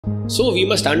So we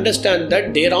must understand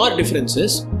that there are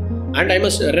differences and I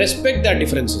must respect that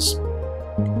differences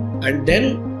and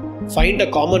then find a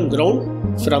common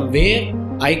ground from where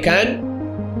I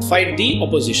can fight the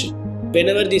opposition.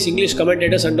 Whenever these English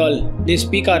commentators and all, they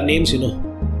speak our names,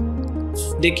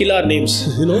 they kill our names,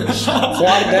 for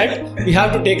that we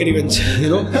have to take revenge,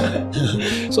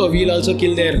 so we'll also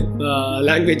kill their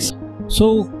language.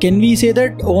 So can we say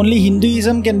that only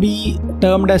Hinduism can be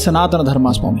termed as Sanathana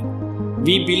Dharma, Swami?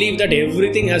 We believe that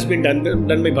everything has been done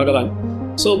by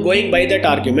Bhagavan. So going by that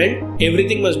argument,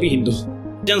 everything must be Hindu.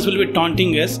 Christians will be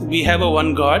taunting us, we have a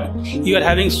one God, you are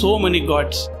having so many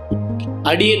gods.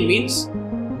 Adiyan means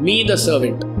me the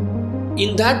servant.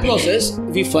 In that process,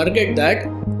 we forget that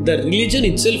the religion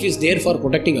itself is there for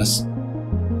protecting us.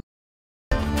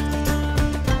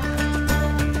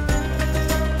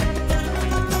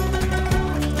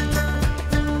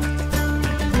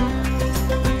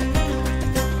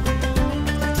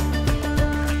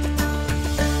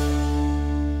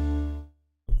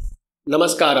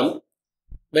 Namaskaram.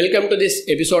 Welcome to this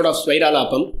episode of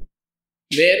Svairalapam,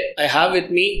 where I have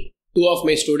with me two of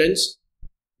my students.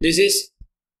 This is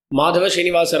Madhava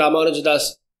Srinivasa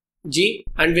Ramanujadas ji,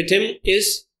 and with him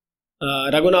is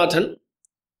Raghunathan.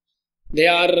 They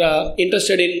are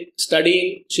interested in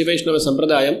studying Sri Vaishnava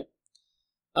Sampradayam.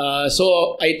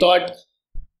 So I thought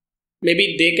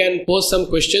maybe they can pose some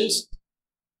questions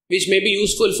which may be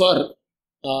useful for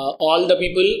all the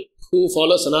people who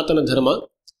follow Sanathana Dharma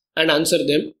and answer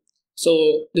them.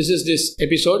 So this is this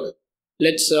episode.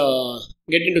 Let's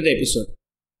get into the episode.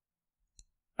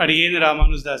 Adiyan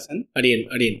Ramanujasan.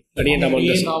 Adiyan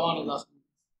Ramanujasan.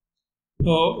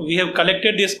 So we have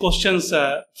collected these questions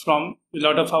from a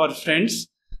lot of our friends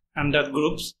and the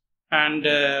groups, and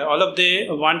all of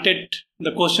them wanted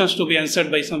the questions to be answered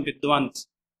by some Vidwans.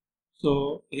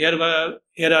 So here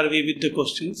are we with the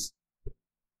questions.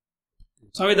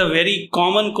 So the very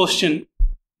common question,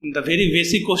 the very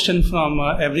basic question from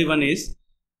everyone is,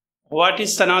 what is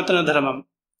Sanatana Dharma?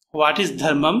 What is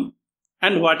Dharmam?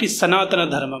 And what is Sanatana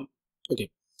Dharma?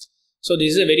 Okay. So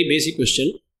this is a very basic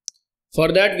question.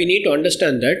 For that we need to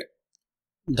understand that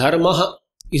Dharma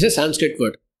is a Sanskrit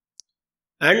word.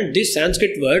 And this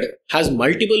Sanskrit word has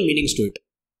multiple meanings to it.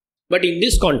 But in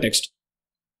this context,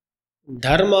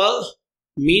 Dharma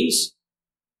means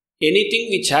anything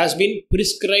which has been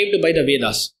prescribed by the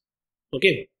Vedas.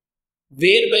 Okay.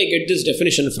 Where do I get this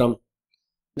definition from?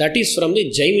 That is from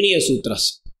the Jaiminiya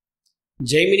Sutras.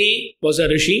 Jaimini was a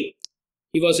rishi.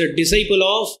 He was a disciple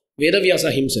of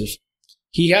Vedavyasa himself.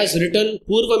 He has written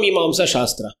Purva Mimamsa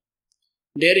Shastra.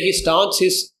 There he starts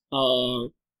his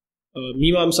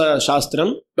Mimamsa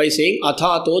Shastram by saying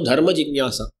Athato Dharma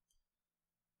Jignasa.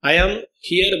 I am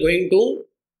here going to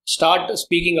start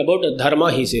speaking about Dharma,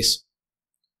 he says.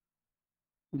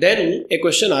 Then a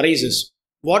question arises.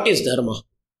 What is Dharma?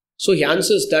 So he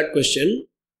answers that question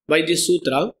by this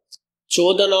sutra,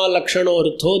 Chodana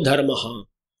Lakshanortho Dharmaha.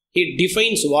 He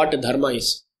defines what Dharma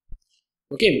is.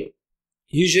 Okay.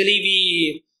 Usually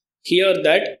we hear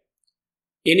that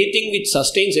anything which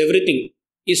sustains everything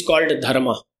is called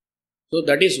Dharma. So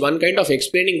that is one kind of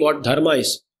explaining what Dharma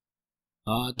is.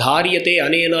 Dharyate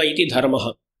anena iti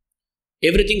dharmaha.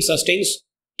 Everything sustains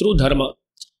through Dharma.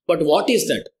 But what is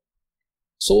that?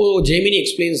 So Jaimini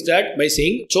explains that by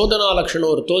saying Chodana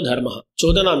Lakshanortho Dharmaha.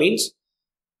 Chodana means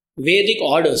Vedic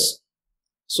orders.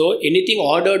 So anything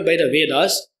ordered by the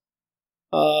Vedas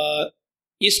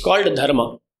is called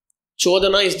Dharma.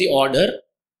 Chodana is the order.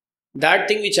 That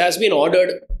thing which has been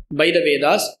ordered by the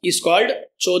Vedas is called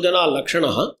Chodana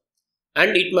Lakshanaha,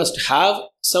 and it must have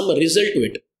some result to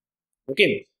it.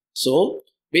 Okay. So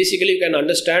basically you can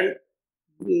understand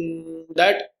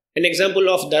that an example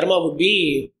of Dharma would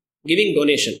be giving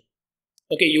donation.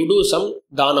 Okay, you do some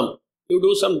dhanam, you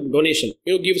do some donation,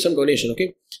 you give some donation.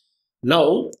 Okay.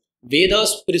 Now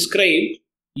Vedas prescribe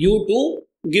you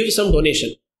to give some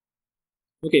donation.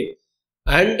 Okay.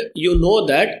 And you know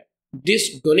that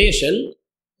this donation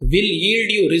will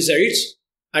yield you results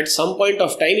at some point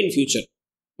of time in future.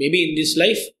 Maybe in this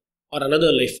life or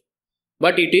another life.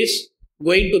 But it is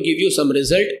going to give you some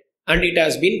result and it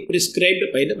has been prescribed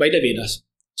by the Vedas.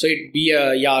 So it be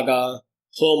a yaga,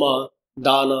 homa,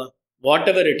 dana,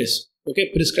 whatever it is.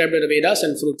 Okay, prescribed by the Vedas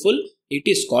and fruitful, it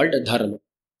is called Dharma.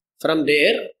 From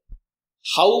there,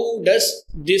 how does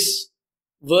this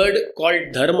word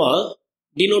called Dharma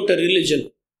denote a religion?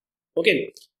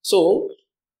 Okay, so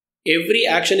every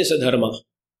action is a Dharma.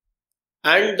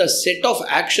 And the set of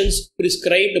actions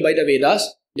prescribed by the Vedas,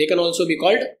 they can also be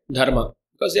called Dharma.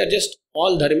 Because they are just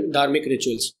all dharmic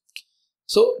rituals.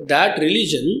 So that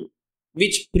religion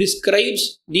which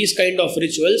prescribes these kind of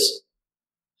rituals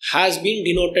has been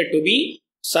denoted to be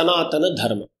Sanathana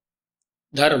Dharma.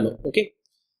 Dharma, okay.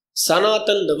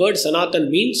 Sanatan, the word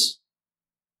Sanatan means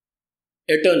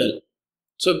eternal.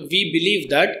 So we believe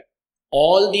that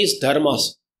all these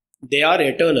dharmas, they are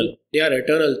eternal. They are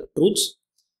eternal truths.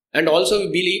 And also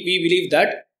we believe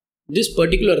that this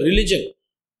particular religion,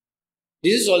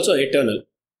 this is also eternal.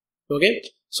 Okay.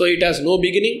 So it has no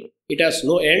beginning, it has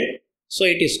no end. So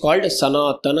it is called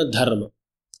Sanathana Dharma.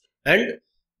 And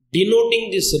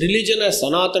denoting this religion as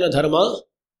Sanathana Dharma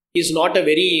is not a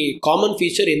very common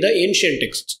feature in the ancient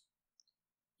texts.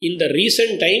 In the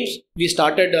recent times, we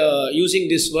started using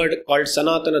this word called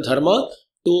Sanathana Dharma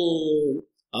to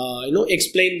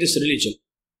explain this religion.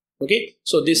 Okay,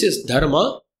 so this is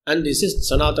Dharma and this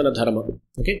is Sanathana Dharma.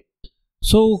 Okay.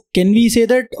 So can we say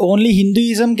that only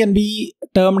Hinduism can be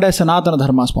termed as Sanathana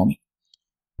Dharma, Swami?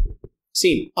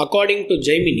 See, according to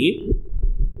Jaimini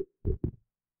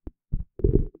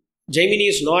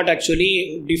is not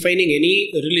actually defining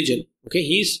any religion. Okay,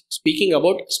 he is speaking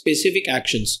about specific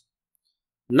actions.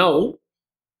 Now,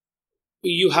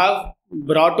 you have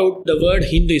brought out the word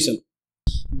Hinduism.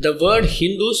 The word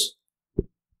Hindus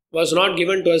was not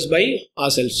given to us by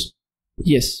ourselves.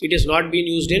 Yes. It has not been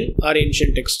used in our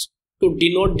ancient texts to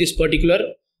denote this particular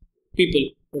people.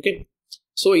 Okay.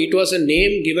 So, it was a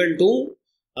name given to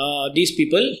these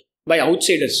people by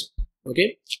outsiders.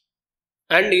 Okay.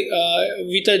 And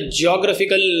with a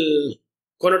geographical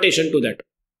connotation to that.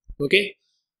 Okay.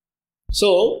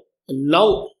 So,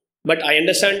 now, but I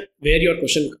understand where your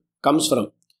question comes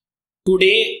from.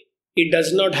 Today, it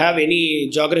does not have any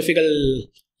geographical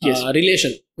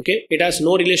relation. Okay, it has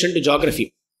no relation to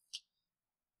geography.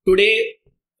 Today,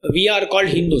 we are called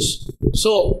Hindus.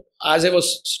 So, as I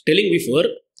was telling before,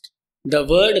 the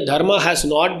word Dharma has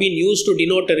not been used to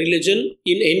denote a religion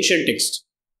in ancient texts.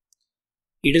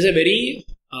 It is a very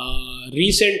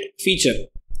recent feature.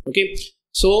 Okay,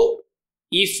 so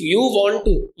if you want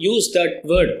to use that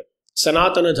word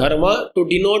Sanatana Dharma to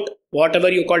denote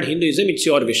whatever you call Hinduism, it's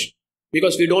your wish.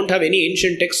 Because we don't have any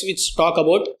ancient texts which talk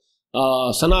about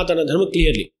Sanatana Dharma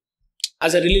clearly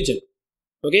as a religion.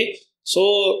 Okay,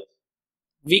 so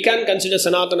we can consider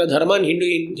Sanatana Dharma and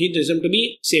Hinduism to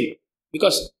be same,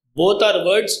 because both are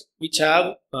words which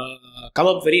have come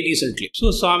up very recently.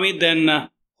 So Swami, then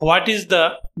what is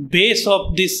the base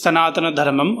of this Sanatana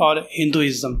Dharma or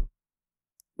Hinduism?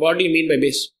 What do you mean by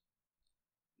base?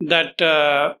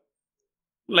 That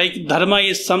like Dharma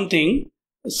is something,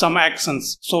 some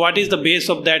actions. So what is the base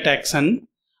of that action?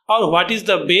 Or what is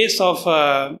the base of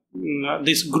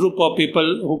this group of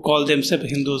people who call themselves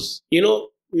Hindus?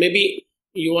 Maybe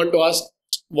you want to ask,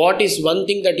 what is one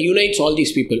thing that unites all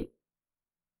these people?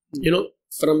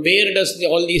 From where does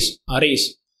all these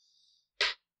arise?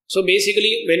 So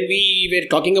basically, when we were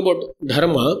talking about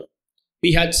Dharma,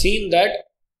 we had seen that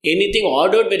anything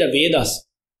ordered by the Vedas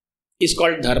is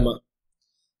called Dharma.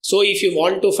 So if you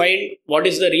want to find what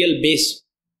is the real base,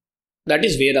 that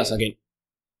is Vedas again.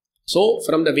 So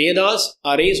from the Vedas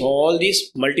arise all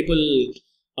these multiple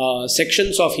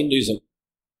sections of Hinduism.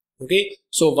 Okay,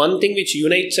 so one thing which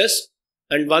unites us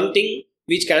and one thing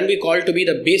which can be called to be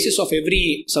the basis of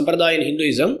every sampradaya in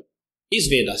Hinduism is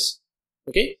Vedas.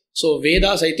 Okay, so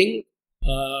Vedas, I think,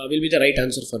 will be the right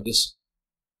answer for this.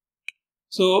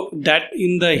 So that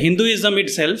in the Hinduism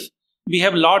itself, we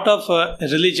have lot of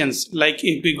religions. Like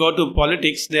if we go to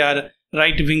politics, they are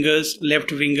right-wingers,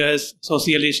 left-wingers,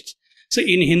 socialists. So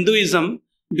in Hinduism,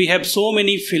 we have so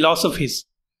many philosophies.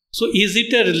 So is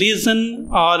it a religion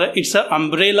or it's an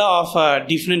umbrella of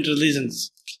different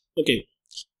religions? Okay.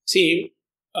 See,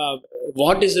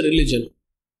 what is a religion?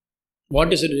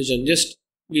 What is a religion? Just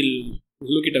we'll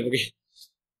look it up, okay?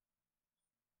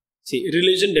 See,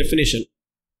 religion definition.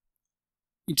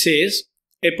 It says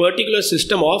a particular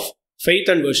system of faith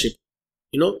and worship.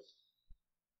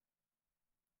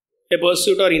 A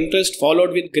pursuit or interest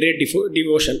followed with great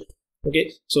devotion.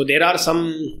 Okay, so there are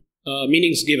some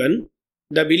meanings given.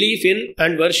 The belief in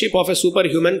and worship of a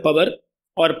superhuman power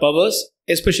or powers,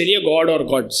 especially a god or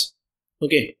gods.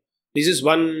 Okay, this is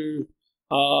one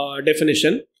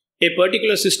definition. A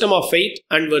particular system of faith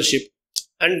and worship.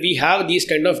 And we have these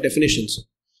kind of definitions.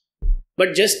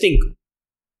 But just think,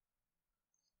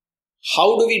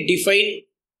 how do we define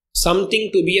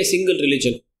something to be a single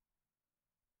religion?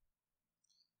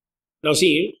 Now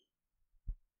see,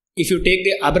 if you take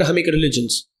the Abrahamic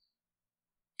religions,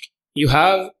 you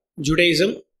have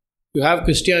Judaism, you have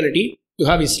Christianity, you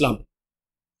have Islam.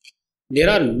 There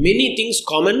are many things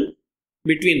common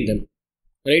between them,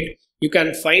 right? You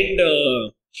can find,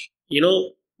 the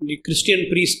Christian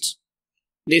priests,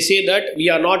 they say that we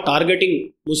are not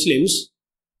targeting Muslims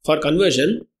for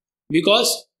conversion,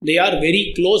 because they are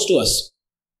very close to us.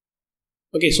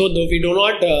 Okay, so we do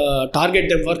not target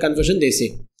them for conversion, they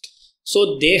say.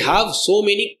 So they have so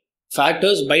many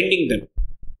factors binding them.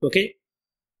 Okay,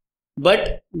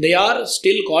 but they are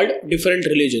still called different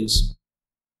religions.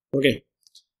 Okay,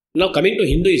 now coming to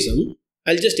Hinduism,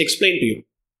 I'll just explain to you.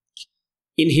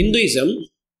 In Hinduism,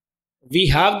 we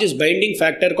have this binding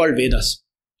factor called Vedas.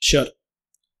 Sure.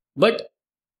 But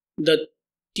the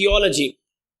theology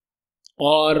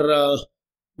or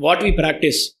what we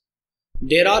practice,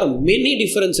 there are many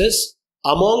differences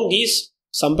among these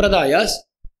sampradayas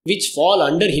which fall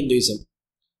under Hinduism.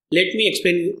 Let me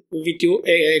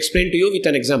explain to you with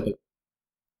an example.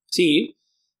 See,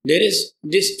 there is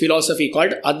this philosophy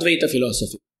called Advaita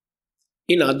philosophy.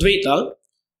 In Advaita,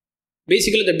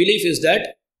 basically the belief is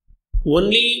that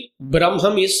only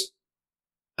Brahman is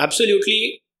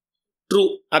absolutely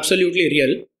true, absolutely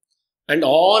real, and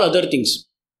all other things,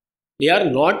 they are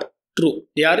not true,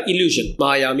 they are illusion,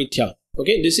 maya, mithya.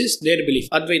 Okay, this is their belief,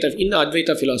 Advaita, in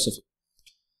Advaita philosophy.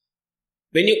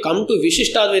 When you come to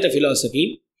Vishishtadvaita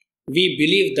philosophy, we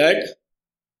believe that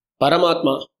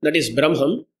Paramatma, that is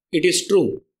Brahman, it is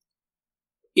true.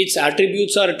 Its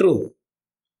attributes are true.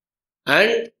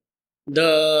 And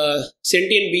the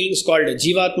sentient beings called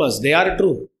Jivatmas, they are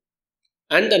true.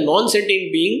 And the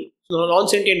non-sentient beings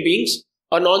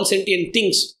or non-sentient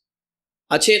things,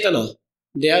 Achetana,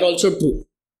 they are also true.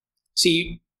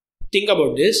 See, think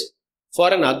about this.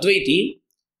 For an Advaiti,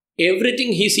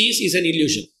 everything he sees is an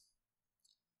illusion.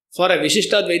 For a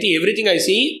Vishishtadvaiti, everything I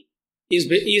see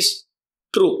is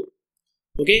true.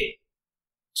 Okay?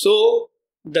 So,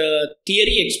 the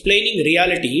theory explaining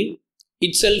reality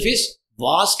itself is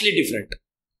vastly different.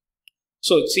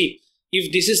 So, see,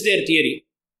 if this is their theory,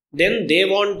 then they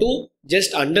want to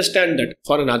just understand that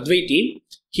for an Advaiti,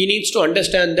 he needs to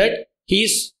understand that he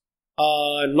is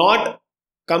not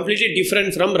completely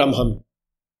different from Brahman.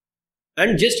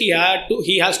 And just he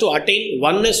has to attain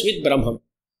oneness with Brahman.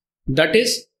 That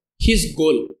is his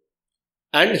goal.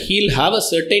 And he'll have a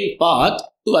certain path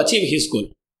to achieve his goal.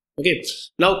 Okay.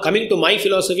 Now coming to my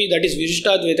philosophy, that is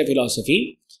Vishishtadvaita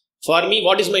philosophy. For me,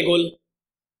 what is my goal?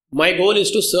 My goal is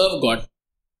to serve God.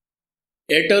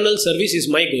 Eternal service is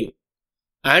my goal.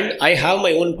 And I have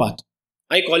my own path.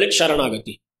 I call it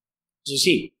Sharanagati. So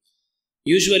see,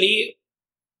 usually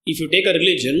if you take a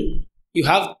religion, you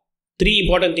have three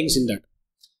important things in that.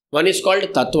 One is called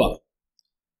Tattva.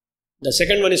 The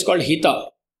second one is called Hita.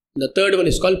 The third one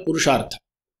is called Purushartha.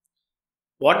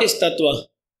 What is Tattva?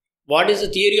 What is the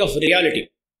theory of reality?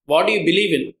 What do you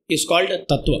believe in is called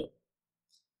Tattva.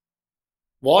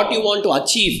 What you want to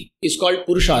achieve is called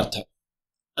Purushartha.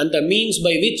 And the means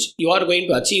by which you are going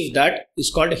to achieve that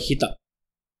is called Hita.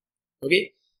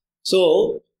 Okay.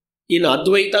 So, in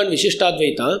Advaita and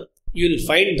Vishishtadvaita, you will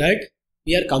find that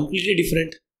we are completely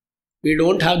different. We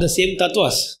don't have the same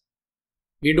Tattvas.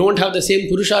 We don't have the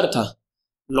same Purushartha.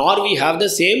 Nor we have the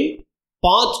same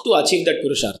path to achieve that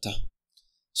Purushartha.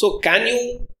 So, can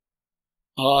you,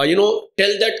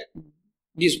 tell that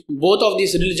both of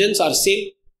these religions are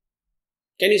same?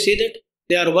 Can you say that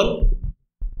they are one?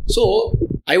 So,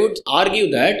 I would argue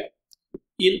that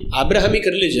in Abrahamic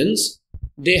religions,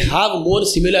 they have more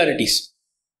similarities.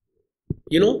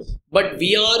 But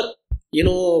we are,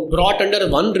 brought under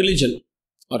one religion,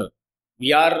 or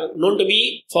we are known to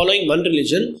be following one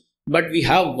religion, but we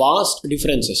have vast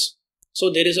differences. So,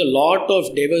 there is a lot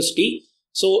of diversity.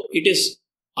 So, it is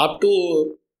up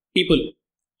to people,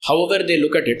 however they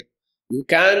look at it. You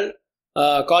can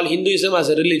call Hinduism as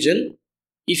a religion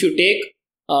if you take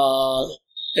a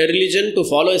religion to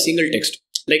follow a single text.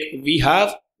 Like we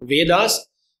have Vedas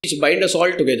which bind us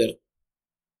all together.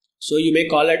 So you may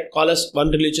call us one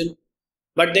religion,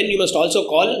 but then you must also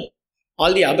call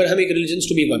all the Abrahamic religions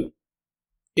to be one.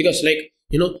 Because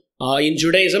in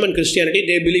Judaism and Christianity,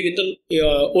 they believe in the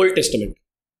Old Testament.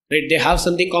 Right? They have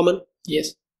something common.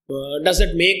 Yes. Does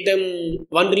that make them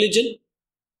one religion?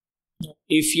 No.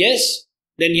 If yes,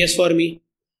 then yes for me.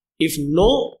 If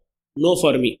no, no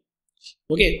for me.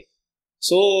 Okay.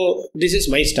 So this is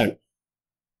my stand.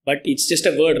 But it's just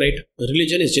a word, right?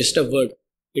 Religion is just a word.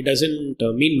 It doesn't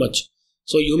mean much.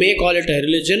 So you may call it a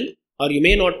religion or you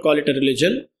may not call it a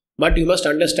religion, but you must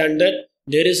understand that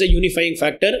there is a unifying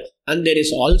factor and there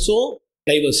is also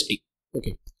diversity.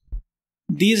 Okay.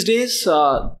 These days,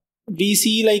 we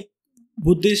see like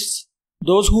Buddhists,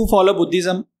 those who follow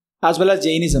Buddhism as well as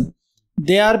Jainism,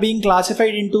 they are being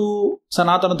classified into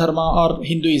Sanathana Dharma or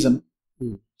Hinduism.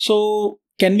 So,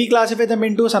 can we classify them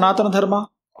into Sanathana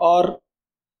Dharma, or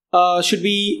should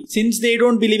we, since they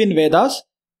don't believe in Vedas,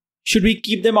 should we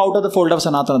keep them out of the fold of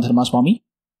Sanathana Dharma, Swami?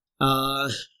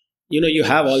 you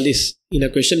have all this in a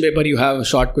question paper. You have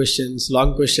short questions,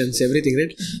 long questions, everything,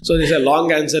 right? So this is a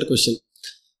long answer question.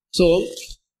 So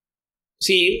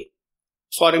see,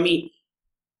 for me,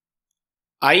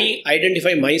 I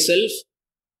identify myself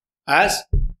as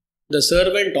the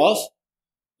servant of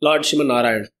Lord Shiva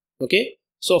Narayana. Okay,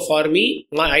 so for me,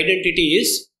 my identity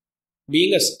is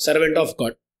being a servant of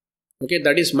God. Okay,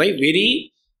 that is my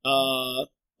very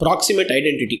proximate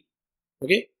identity.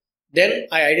 Okay, then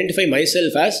I identify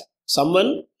myself as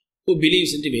someone who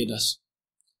believes in the Vedas,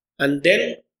 and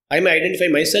then I may identify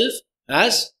myself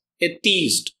as a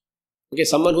theist. Okay,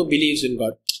 someone who believes in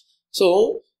God.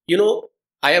 So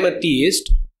I am a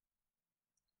theist,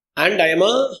 and I am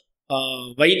a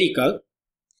Vaidika,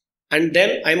 and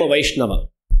then I am a Vaishnava.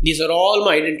 These are all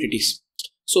my identities.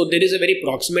 So there is a very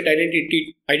proximate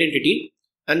identity,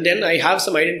 and then I have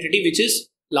some identity which is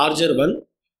larger one,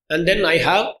 and then I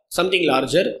have something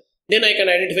larger. Then I can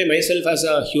identify myself as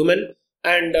a human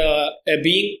and a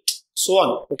being, so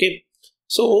on. Okay.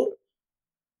 So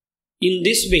in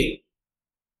this way,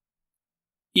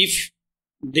 if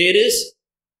there is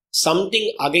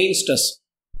something against us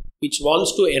which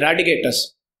wants to eradicate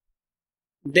us,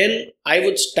 then I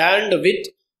would stand with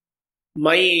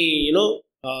my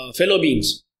fellow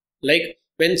beings. Like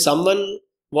when someone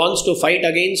wants to fight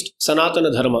against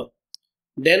Sanathana Dharma,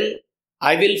 then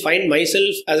I will find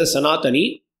myself as a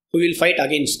Sanatani who will fight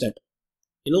against that.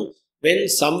 When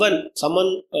someone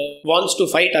wants to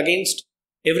fight against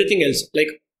everything else,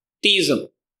 like theism,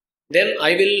 then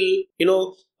I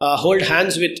will hold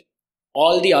hands with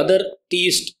all the other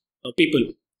theist people,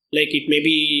 like it may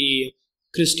be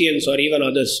Christians or even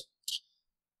others.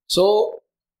 So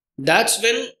that's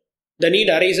when the need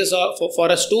arises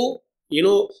for us to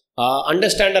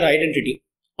understand our identity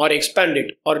or expand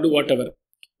it or do whatever.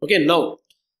 Okay, now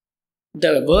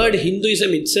the word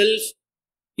Hinduism itself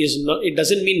it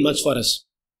doesn't mean much for us,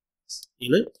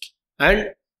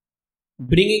 and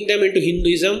bringing them into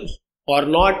Hinduism or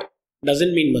not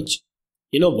doesn't mean much.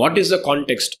 What is the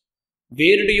context?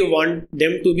 Where do you want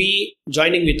them to be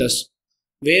joining with us?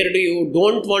 Where do you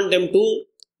don't want them to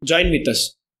join with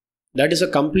us? That is a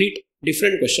complete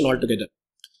different question altogether.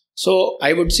 So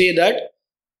I would say that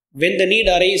when the need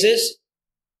arises,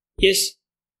 yes,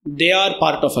 they are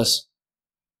part of us.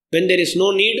 When there is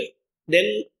no need,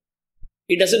 then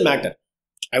it doesn't matter.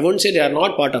 I won't say they are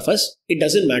not part of us. It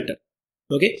doesn't matter.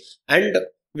 Okay. And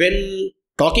when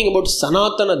talking about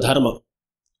Sanathana Dharma,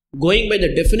 going by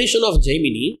the definition of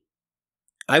Jaimini,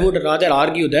 I would rather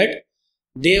argue that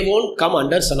they won't come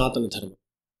under Sanathana Dharma,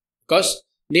 because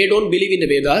they don't believe in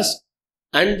the Vedas,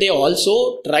 and they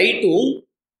also try to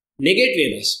negate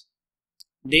Vedas.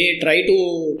 They try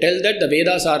to tell that the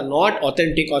Vedas are not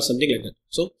authentic or something like that.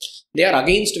 So they are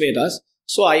against Vedas.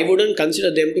 So I wouldn't consider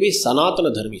them to be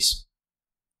Sanathana Dharmis.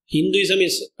 Hinduism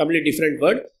is a completely different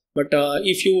word. But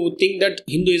if you think that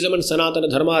Hinduism and Sanathana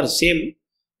Dharma are same,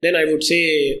 then I would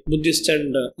say Buddhists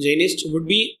and Jainists would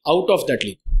be out of that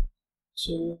league.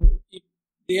 So if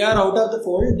they are out of the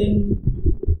fold, then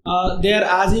they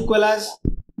are as equal as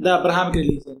the Abrahamic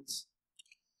religions.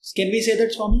 Can we say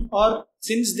that, Swami? Or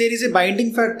since there is a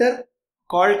binding factor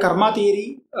called karma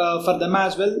theory for them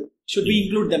as well, should we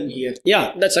include them here?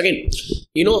 Yeah, that's again,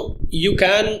 you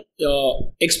can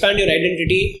expand your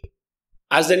identity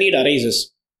as the need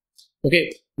arises.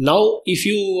 Okay, now if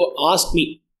you ask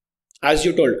me, as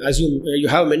you told, as you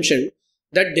have mentioned,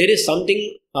 that there is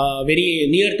something very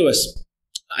near to us.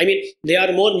 I mean, they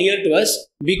are more near to us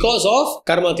because of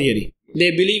karma theory.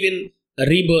 They believe in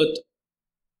rebirth.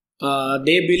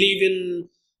 They believe in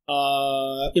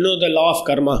the law of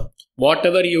karma.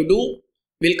 Whatever you do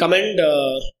will come and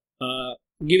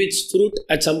give its fruit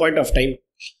at some point of time.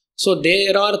 So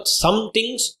there are some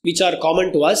things which are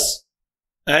common to us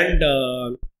and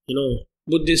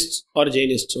Buddhists or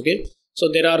Jainists. Okay, so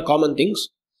there are common things.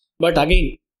 But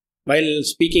again, while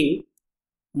speaking,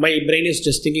 my brain is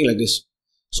just thinking like this.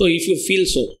 So if you feel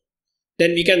so,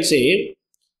 then we can say,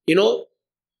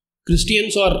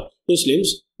 Christians or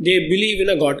Muslims, they believe in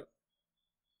a God.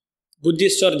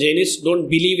 Buddhists or Jainists don't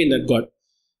believe in that God.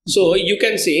 So you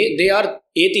can say they are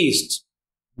atheists.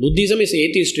 Buddhism is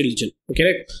atheist religion.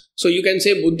 Correct? So you can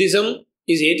say Buddhism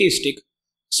is atheistic.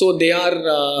 So they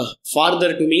are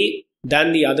farther to me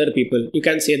than the other people. You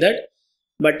can say that.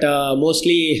 But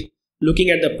mostly looking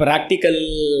at the practical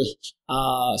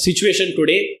situation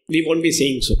today, we won't be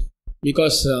saying so.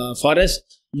 Because for us,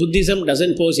 Buddhism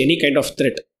doesn't pose any kind of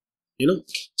threat.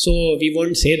 So we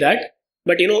won't say that.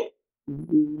 But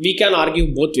we can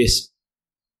argue both ways.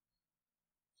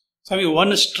 So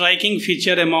one striking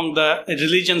feature among the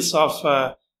religions of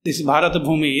this Bharat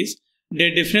Bhumi is they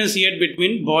differentiate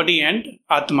between body and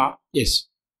Atma. Yes.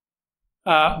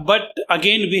 But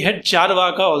again, we had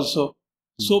Charvaka also.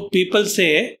 So people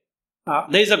say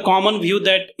there is a common view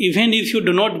that even if you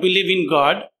do not believe in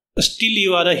God, still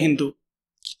you are a Hindu.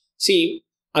 See,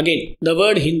 again, the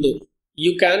word Hindu,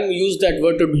 you can use that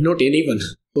word to denote anyone.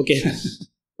 Okay.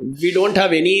 We don't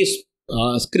have any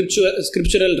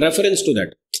scriptural reference to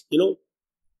that.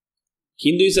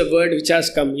 Hindu is a word which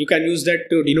has come. You can use that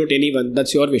to denote anyone.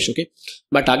 That's your wish. Okay.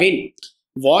 But again,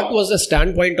 what was the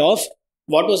standpoint of,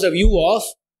 what was the view of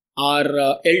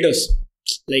our elders?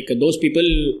 Like those people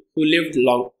who lived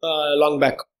long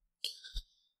back.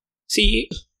 See,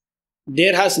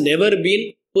 there has never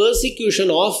been persecution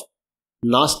of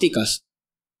Nastikas,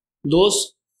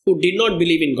 those who did not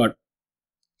believe in God.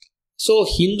 So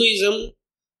Hinduism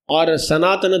or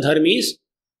Sanathana Dharmis,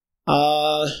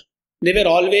 they were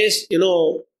always,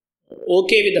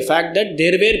 okay with the fact that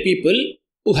there were people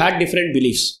who had different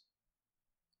beliefs.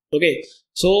 Okay,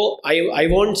 so I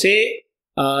won't say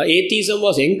atheism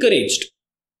was encouraged.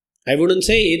 I wouldn't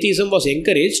say atheism was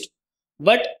encouraged,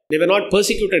 but they were not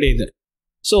persecuted either.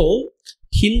 So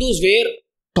Hindus were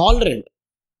tolerant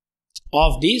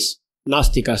of these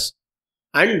Nastikas,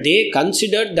 and they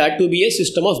considered that to be a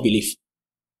system of belief.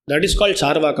 That is called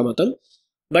Charvaka Matam,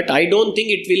 but I don't think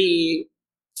it will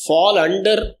fall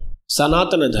under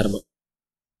Sanathana Dharma.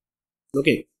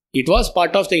 Okay, it was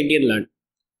part of the Indian land.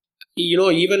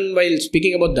 Even while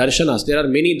speaking about darshanas, there are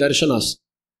many darshanas.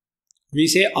 We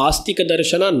say Astika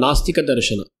Darshana, Nastika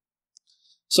Darshana.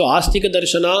 So Astika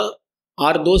Darshana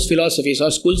are those philosophies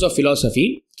or schools of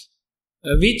philosophy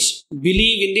which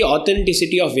believe in the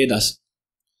authenticity of Vedas.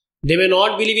 They may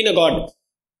not believe in a God,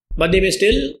 but they may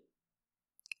still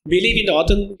believe in the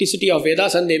authenticity of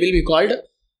Vedas, and they will be called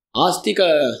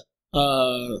Astika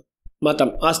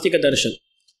Matam, Astika Darshan.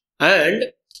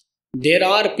 And there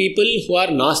are people who are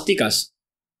Nastikas.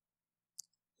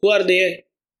 Who are they?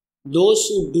 Those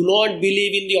who do not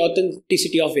believe in the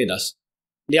authenticity of Vedas.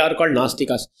 They are called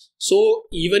Nastikas. So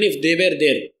even if they were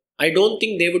there, I don't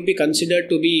think they would be considered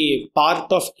to be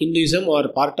part of Hinduism or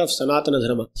part of Sanathana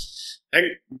Dharma. And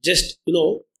just,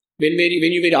 when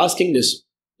you were asking this,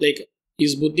 like,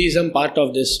 is Buddhism part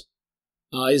of this?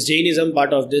 Is Jainism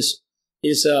part of this?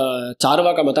 Is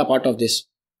Charvaka Mata part of this?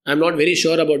 I'm not very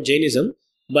sure about Jainism,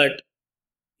 but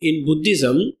in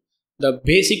Buddhism, the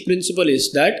basic principle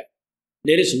is that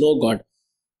there is no God.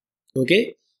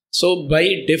 Okay? So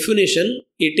by definition,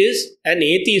 it is an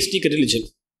atheistic religion.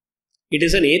 It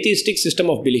is an atheistic system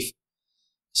of belief.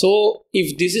 So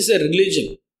if this is a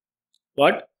religion,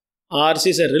 what? Ours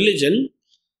is a religion,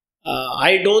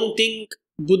 I don't think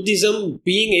Buddhism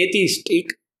being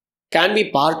atheistic can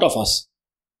be part of us.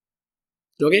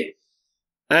 Okay?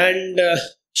 And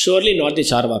surely not the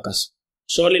Charvakas.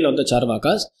 Surely not the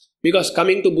Charvakas. Because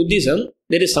coming to Buddhism,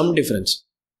 there is some difference.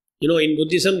 In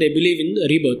Buddhism, they believe in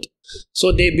rebirth.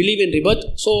 So they believe in rebirth.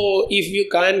 So if you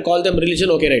can call them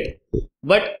religion, okay, right.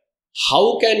 But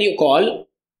how can you call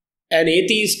an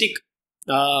atheistic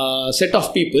set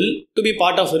of people to be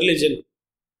part of religion?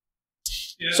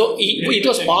 Yeah, so it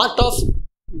was part of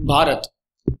Bharat,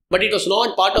 but it was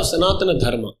not part of Sanathana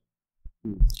Dharma.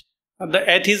 The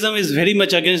atheism is very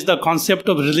much against the concept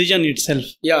of religion itself.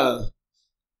 Yeah.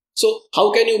 So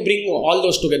how can you bring all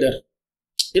those together?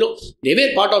 They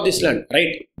were part of this land,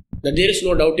 right? That there is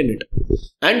no doubt in it.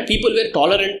 And people were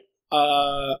tolerant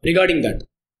regarding that.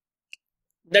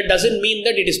 That doesn't mean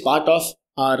that it is part of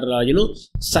our,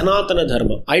 Sanathana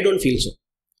Dharma. I don't feel so.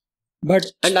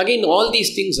 And again, all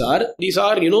these things are, we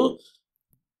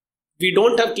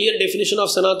don't have clear definition of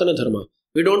Sanathana Dharma.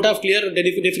 We don't have clear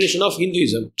definition of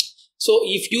Hinduism. So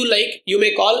if you like, you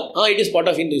may call, it is part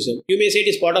of Hinduism. You may say it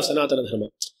is part of Sanathana Dharma.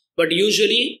 But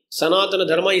usually, Sanathana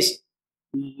Dharma is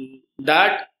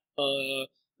that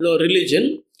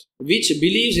religion which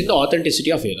believes in the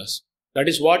authenticity of Vedas. That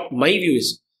is what my view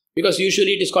is. Because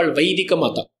usually it is called Vaidika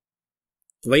Mata.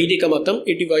 Vaidika Matam,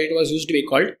 it was used to be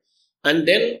called. And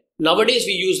then nowadays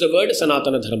we use the word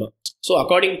Sanathana Dharma. So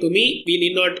according to me, we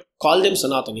need not call them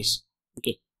Sanatanis.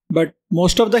 Okay. But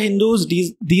most of the Hindus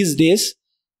these days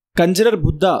consider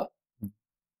Buddha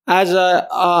as a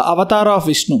avatar of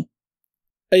Vishnu.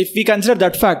 If we consider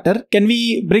that factor, can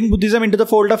we bring Buddhism into the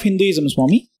fold of Hinduism,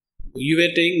 Swami? You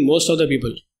were saying most of the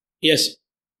people. Yes.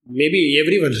 Maybe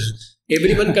everyone.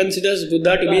 Everyone considers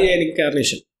Buddha to be an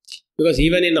incarnation. Because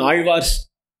even in Alvar's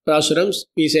Prashrams,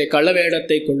 we say,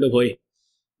 Kallavedathai Kondu Boy.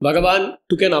 Bhagavan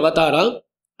took an avatar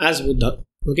as Buddha.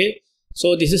 Okay.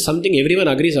 So this is something everyone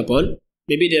agrees upon.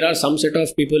 Maybe there are some set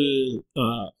of people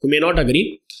who may not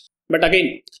agree. But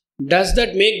again, does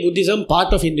that make Buddhism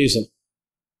part of Hinduism?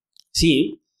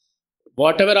 See,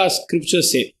 whatever our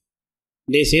scriptures say,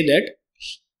 they say that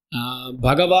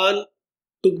Bhagavan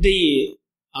took the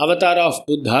avatar of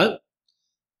Buddha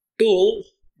to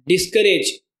discourage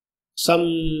some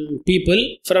people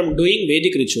from doing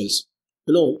Vedic rituals.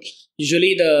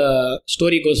 Usually the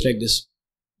story goes like this.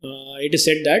 It is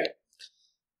said that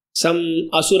some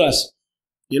asuras,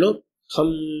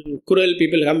 some cruel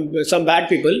people, some bad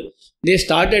people, they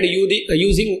started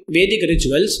using Vedic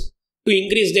rituals to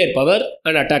increase their power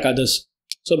and attack others.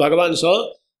 So Bhagavan saw,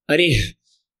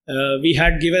 we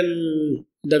had given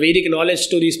the Vedic knowledge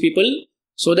to these people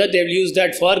so that they will use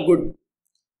that for good.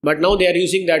 But now they are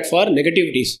using that for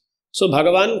negativities. So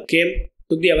Bhagavan came,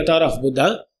 took the avatar of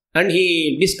Buddha, and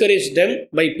he discouraged them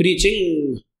by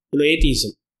preaching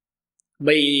atheism,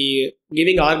 by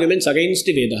giving arguments against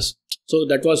the Vedas. So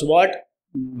that was what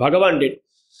Bhagavan did.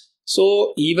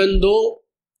 So even though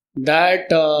that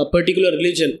particular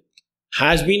religion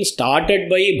has been started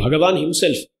by Bhagavan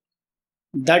himself,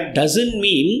 that doesn't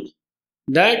mean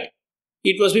that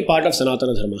it must be part of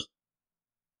Sanathana Dharma.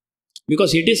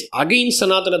 Because it is against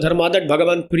Sanathana Dharma that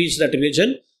Bhagavan preached that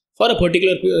religion for a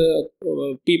particular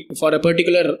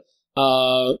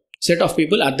set of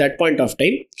people at that point of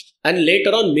time. And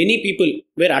later on, many people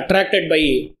were attracted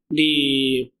by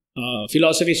the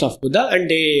philosophies of Buddha and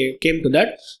they came to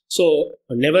that. So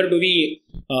never do we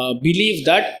believe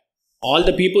that all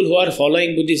the people who are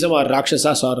following Buddhism are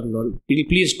Rakshasas or not.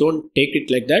 Please don't take it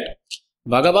like that.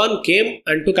 Bhagavan came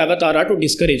and took avatara to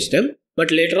discourage them. But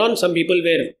later on, some people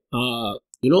were,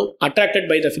 attracted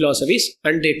by the philosophies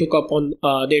and they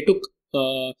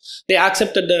they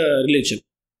accepted the religion.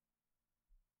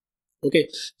 Okay,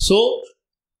 so,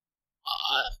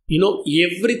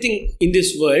 everything in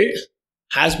this world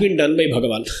has been done by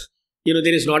Bhagavan.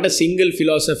 There is not a single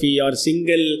philosophy or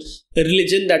single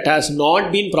religion that has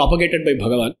not been propagated by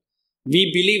Bhagavan.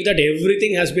 We believe that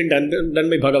everything has been done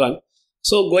by Bhagavan.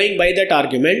 So, going by that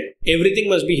argument, everything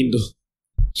must be Hindu.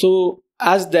 So,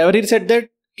 as Devarir said that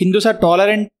Hindus are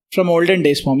tolerant from olden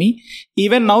days for me,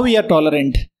 even now we are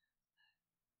tolerant.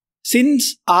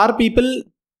 Since our people,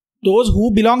 those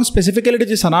who belong specifically to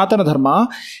the Sanathana Dharma,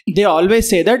 they always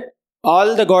say that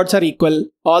all the gods are equal,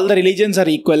 all the religions are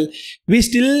equal.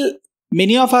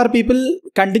 Many of our people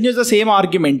continue the same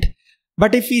argument.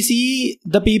 But if we see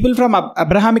the people from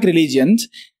Abrahamic religions,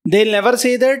 they'll never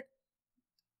say that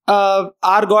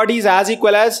our God is as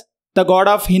equal as the God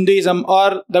of Hinduism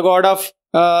or the God of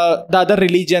the other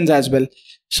religions as well.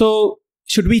 So,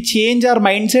 should we change our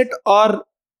mindset or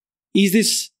is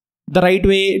this the right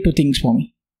way to think for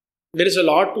me? There is a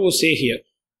lot to say here.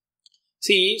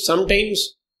 See,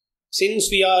 sometimes since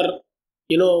we are,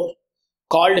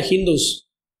 called Hindus,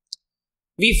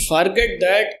 we forget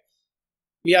that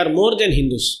we are more than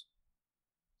Hindus.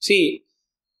 See,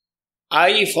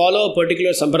 I follow a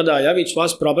particular sampradaya which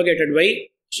was propagated by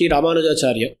Sri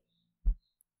Ramanujacharya.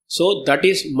 So, that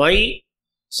is my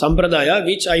sampradaya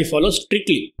which I follow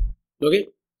strictly. Okay.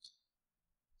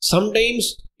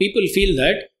 Sometimes people feel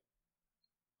that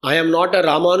I am not a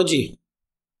Ramanuji,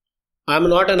 I am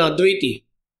not an Advaiti,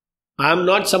 I am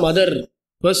not some other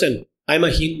person, I am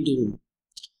a Hindu.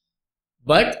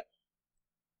 But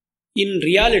in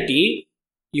reality,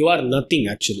 you are nothing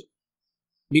actually.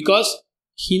 Because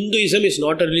Hinduism is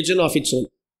not a religion of its own.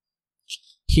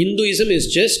 Hinduism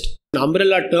is just an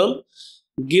umbrella term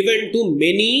given to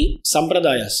many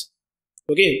sampradayas.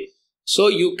 Okay. So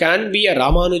you can be a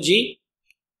Ramanuji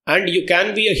and you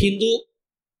can be a Hindu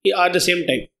at the same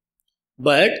time.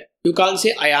 But you can't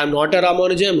say, I am not a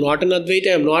Ramanuja, I am not an Advaita,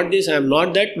 I am not this, I am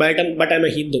not that, but I am a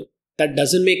Hindu. That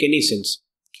doesn't make any sense.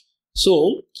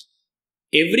 So,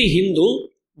 every Hindu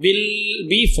will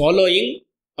be following,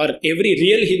 or every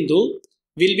real Hindu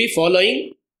will be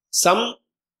following some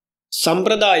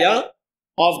sampradaya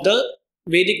of the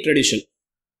Vedic tradition.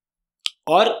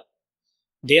 Or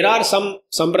there are some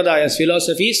sampradayas,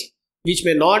 philosophies, which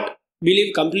may not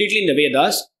believe completely in the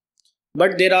Vedas,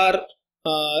 but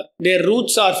their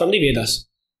roots are from the Vedas.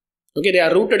 Okay, they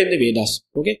are rooted in the Vedas.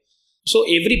 Okay, so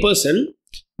every person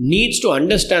needs to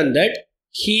understand that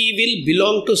he will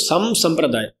belong to some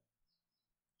sampradaya.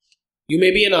 You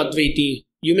may be an Advaiti,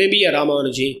 you may be a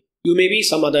Ramanuji, you may be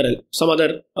some other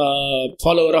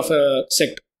follower of a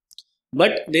sect.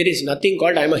 But there is nothing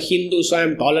called I am a Hindu, so I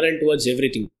am tolerant towards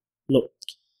everything. No.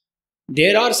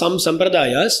 There are some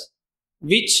sampradayas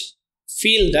which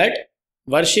feel that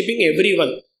worshipping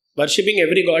everyone, worshipping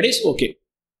every god is okay.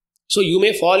 So you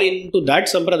may fall into that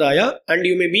sampradaya and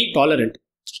you may be tolerant.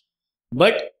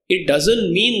 But it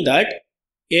doesn't mean that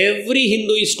every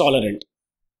Hindu is tolerant.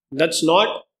 That's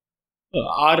not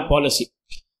our policy.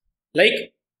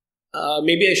 Like,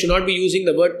 maybe I should not be using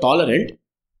the word tolerant.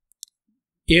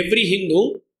 every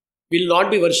Hindu will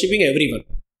not be worshipping everyone.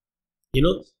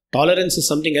 Tolerance is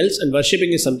something else and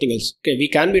worshipping is something else. Okay, we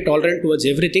can be tolerant towards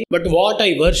everything, but what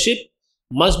I worship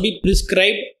must be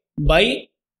prescribed by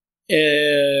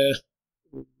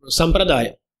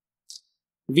sampradaya,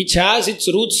 which has its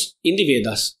roots in the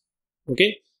Vedas.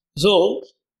 Okay, so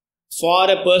for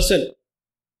a person,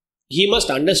 he must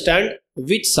understand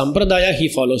which sampradaya he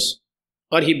follows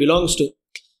or he belongs to,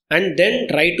 and then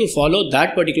try to follow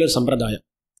that particular sampradaya.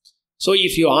 So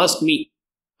if you ask me,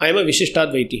 I am a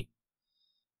Vishishtadvaiti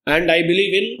and I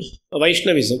believe in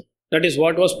Vaishnavism. That is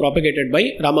what was propagated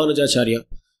by Ramanujacharya.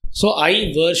 So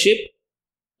I worship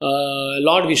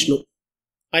Lord Vishnu.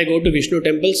 I go to Vishnu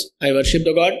temples, I worship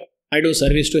the God, I do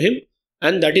service to him,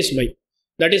 and that is my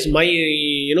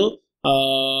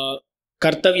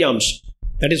kartavyamsh.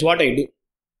 That is what I do.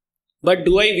 But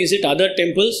do I visit other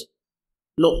temples?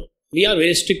 No. We are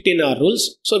very strict in our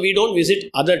rules, so we don't visit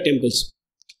other temples.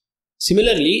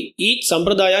 Similarly, each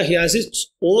sampradaya has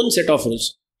its own set of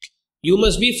rules. You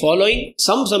must be following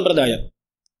some sampradaya.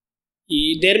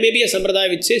 There may be a sampradaya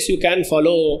which says you can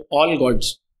follow all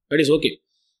gods. That is okay.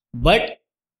 But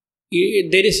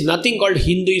there is nothing called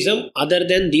Hinduism other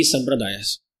than these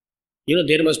sampradayas.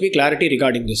 There must be clarity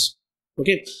regarding this.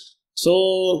 Okay.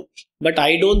 So, but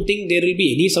I don't think there will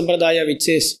be any sampradaya which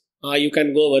says you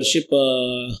can go worship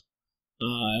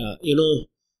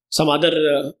some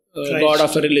other god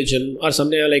of a religion or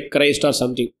something like Christ or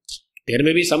something. There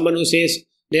may be someone who says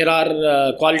there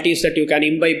are qualities that you can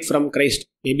imbibe from Christ.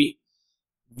 Maybe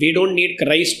we don't need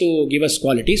Christ to give us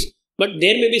qualities, but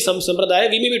there may be some sampradaya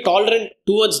we may be tolerant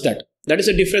towards that. That is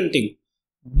a different thing.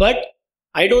 But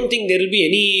I don't think there will be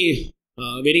any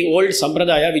very old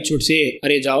sampradaya which would say,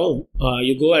 "Arey jao,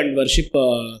 you go and worship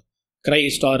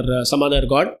Christ or some other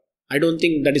god." I don't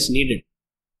think that is needed.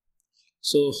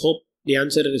 So hope the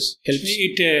answer is helps.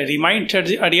 It reminds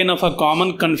again of a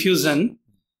common confusion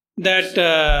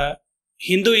that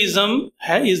Hinduism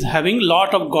is having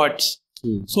lot of gods.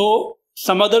 So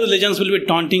some other religions will be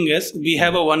taunting us. We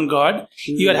have a one god.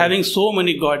 You are having so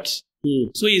many gods.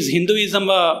 So is Hinduism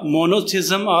a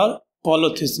monotheism or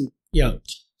polytheism? Yeah.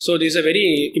 So this is a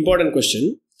very important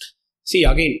question. See,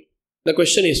 again, the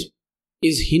question is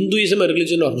Hinduism a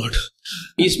religion or not?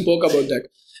 He spoke about that.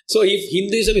 So if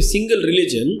Hinduism is single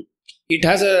religion, it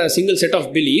has a single set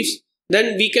of beliefs,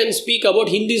 then we can speak about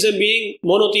Hinduism being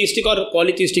monotheistic or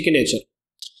polytheistic in nature.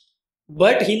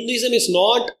 But Hinduism is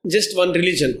not just one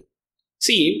religion.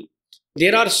 See,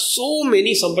 there are so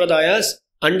many sampradayas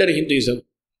under Hinduism.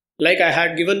 Like I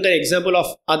had given the example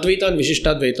of Advaita and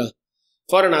Vishishtadvaita.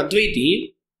 For an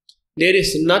Advaiti, there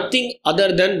is nothing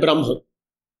other than Brahma.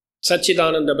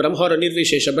 Satchidananda Brahma or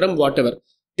Nirvishesha Brahma, whatever.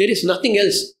 There is nothing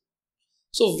else.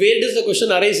 So where does the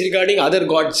question arise regarding other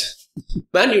gods?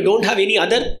 Man, you don't have any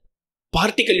other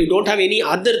particle, you don't have any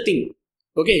other thing.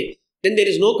 Okay, then there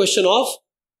is no question of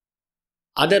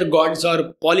other gods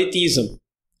or polytheism.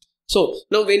 So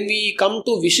now when we come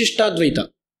to Vishishtadvaita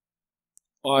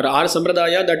or our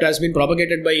sampradaya that has been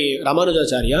propagated by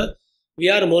Ramanujacharya, we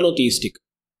are monotheistic.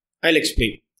 I'll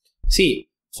explain. See,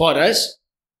 for us,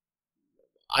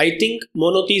 I think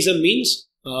monotheism means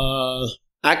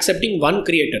accepting one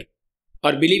creator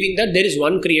or believing that there is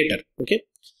one creator. Okay.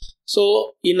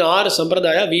 So in our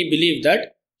sampradaya, we believe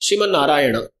that Sriman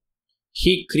Narayana,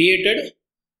 he created,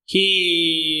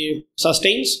 he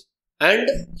sustains and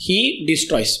he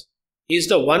destroys. He is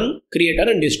the one creator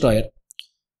and destroyer.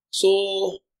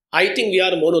 So I think we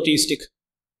are monotheistic.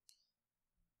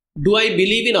 Do I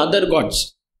believe in other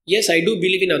gods? Yes, I do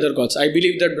believe in other gods. I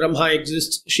believe that Brahma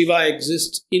exists, Shiva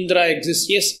exists, Indra exists.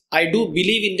 Yes, I do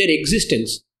believe in their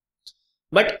existence.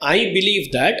 But I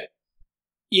believe that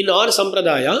in our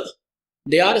sampradaya,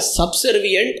 they are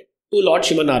subservient to Lord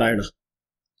Shivanarayana.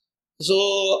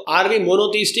 So, are we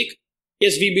monotheistic?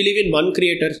 Yes, we believe in one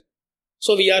creator.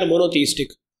 So, we are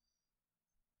monotheistic.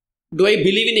 Do I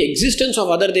believe in the existence of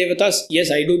other devatas?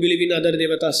 Yes, I do believe in other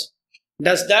devatas.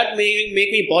 Does that make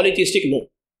me polytheistic? No.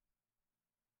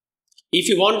 If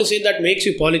you want to say that makes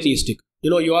you polytheistic,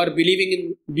 you are believing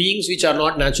in beings which are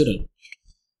not natural,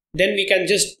 then we can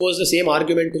just pose the same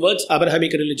argument towards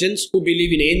Abrahamic religions who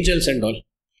believe in angels and all.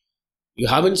 You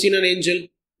haven't seen an angel,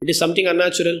 it is something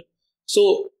unnatural.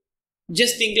 So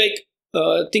just think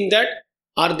that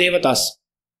are devatas,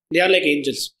 they are like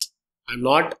angels. I'm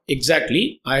not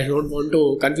exactly, I don't want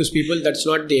to confuse people, that's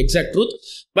not the exact truth,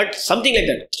 but something like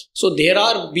that. So there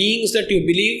are beings that you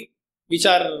believe which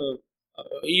are,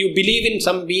 you believe in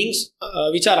some beings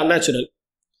which are unnatural,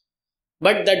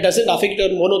 but that doesn't affect your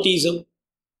monotheism.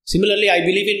 Similarly, I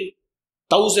believe in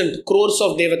 1,000 crores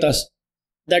of devatas.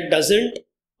 That doesn't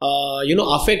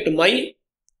affect my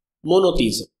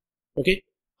monotheism. Okay.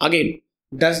 Again,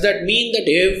 does that mean that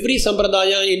every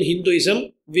sampradaya in Hinduism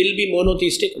will be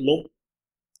monotheistic? No.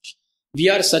 We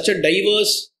are such a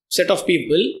diverse set of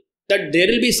people that there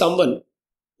will be someone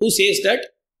who says that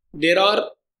there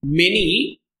are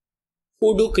many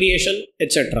who do creation,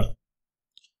 etc.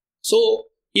 So,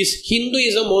 is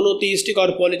Hinduism monotheistic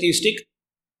or polytheistic?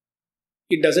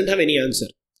 It doesn't have any answer.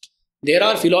 There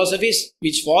are philosophies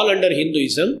which fall under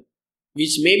Hinduism,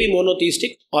 which may be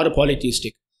monotheistic or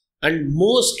polytheistic. And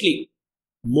mostly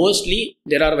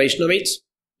there are Vaishnavites,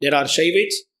 there are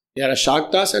Shaivites, there are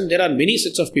Shaktas, and there are many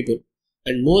sets of people.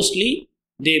 And mostly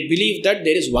they believe that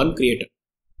there is one creator.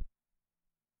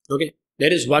 Okay,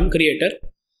 there is one creator.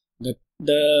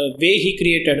 The way he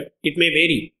created, it may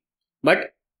vary,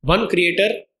 but one creator,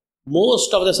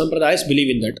 most of the sampradayas believe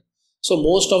in that. So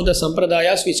most of the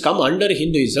sampradayas which come under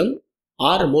Hinduism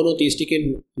are monotheistic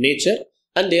in nature,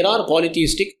 and there are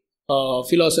polytheistic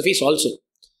philosophies also.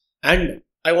 And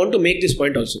I want to make this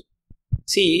point also.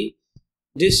 See,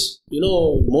 this,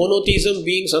 monotheism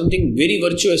being something very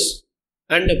virtuous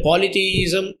and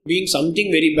polytheism being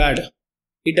something very bad,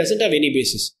 it doesn't have any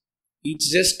basis. It's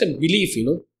just a belief,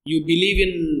 You believe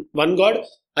in one God,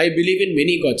 I believe in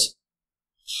many gods.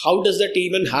 How does that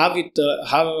even have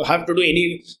to do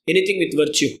anything with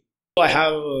virtue? So I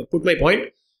have put my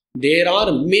point. There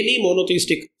are many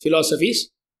monotheistic philosophies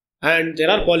and there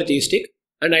are polytheistic,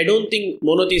 and I don't think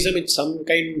monotheism is some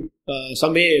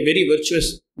way very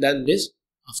virtuous than this.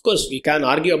 Of course, we can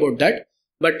argue about that,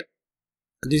 but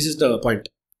this is the point.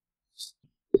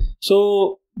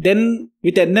 So then,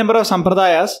 with a number of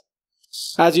sampradayas,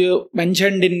 as you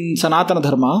mentioned in Sanathana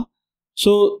Dharma,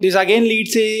 so this again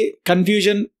leads a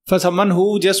confusion for someone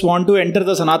who just want to enter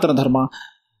the Sanathana Dharma.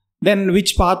 Then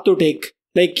which path to take?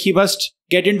 Like he must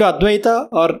get into Advaita,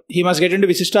 or he must get into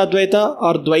Visishta Advaita,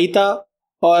 or Dvaita,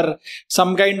 or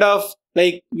some kind of,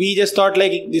 like we just thought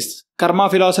like this karma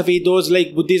philosophy, those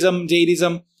like Buddhism,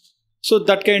 Jainism. So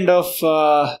that kind of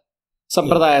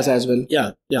sampradayas as well.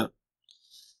 Yeah.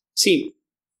 See,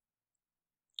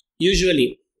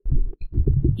 usually,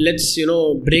 let's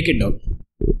break it down.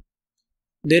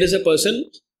 There is a person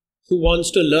who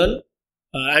wants to learn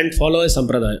and follow a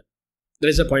sampradaya. There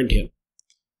is a point here.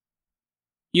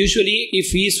 Usually,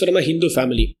 if he is from a Hindu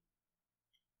family,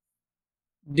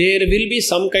 there will be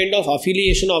some kind of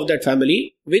affiliation of that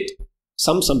family with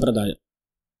some sampradaya.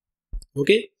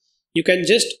 Okay? You can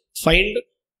just find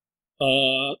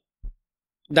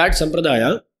that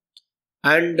sampradaya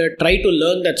and try to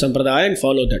learn that sampradaya and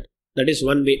follow that. That is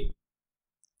one way.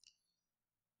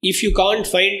 If you can't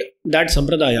find that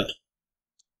sampradaya,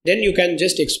 then you can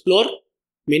just explore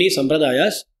many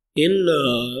sampradayas in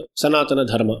Sanathana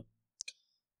Dharma.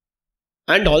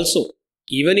 And also,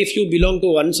 even if you belong to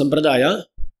one sampradaya,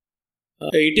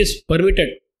 it is permitted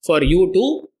for you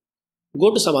to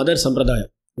go to some other sampradaya.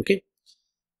 Okay.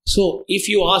 So, if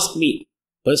you ask me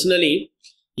personally,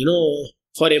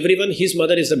 for everyone, his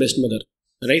mother is the best mother,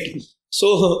 right?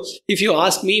 So, if you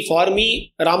ask me, for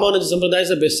me, Ramanuja Sampradaya is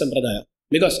the best sampradaya.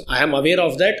 Because I am aware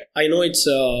of that, I know its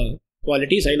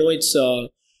qualities, I know its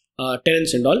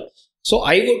tenets and all. So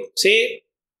I would say,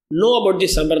 know about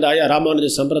this sampradaya, Ramanuja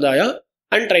Sampradaya,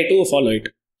 and try to follow it.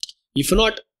 If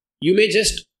not, you may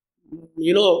just,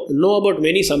 know about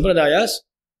many sampradayas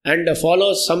and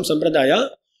follow some sampradaya,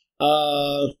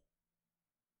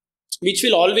 which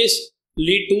will always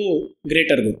lead to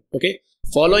greater good. Okay,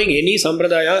 following any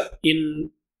sampradaya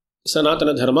in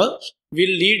Sanathana Dharma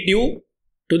will lead you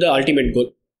to the ultimate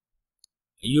goal.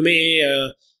 You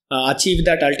may achieve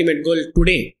that ultimate goal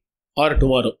today or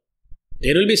tomorrow.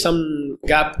 There will be some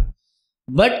gap,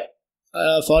 but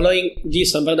following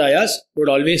these sampradayas would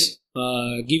always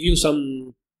give you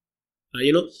some,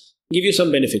 give you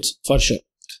some benefits for sure.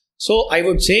 So I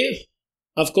would say,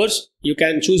 of course, you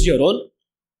can choose your own,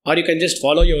 or you can just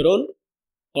follow your own,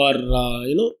 or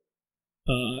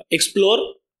explore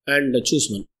and choose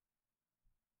one.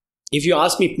 If you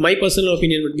ask me, my personal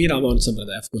opinion would be Ramanuja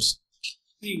Sampradaya, of course.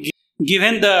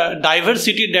 Given the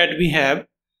diversity that we have,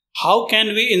 how can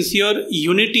we ensure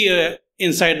unity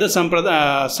inside the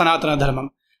Sanatana Dharma?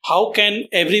 How can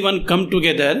everyone come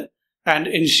together and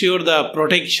ensure the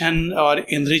protection or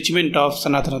enrichment of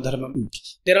Sanatana Dharma?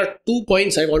 There are 2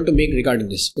 points I want to make regarding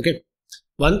this. Okay,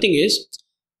 one thing is,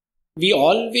 we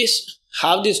always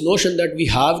have this notion that we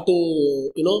have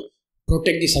to,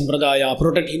 protect the Sampradaya,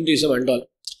 protect Hinduism and all.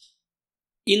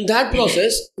 In that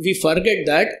process, we forget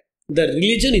that the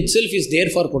religion itself is there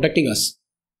for protecting us.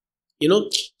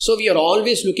 So we are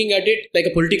always looking at it like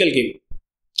a political game.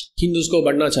 Hindus ko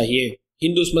badna chahiye.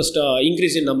 Hindus must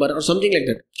increase in number or something like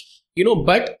that.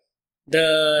 But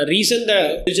the reason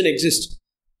the religion exists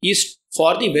is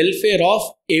for the welfare of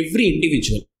every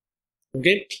individual.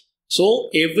 Okay, so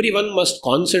everyone must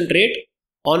concentrate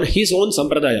on his own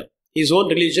sampradaya, his own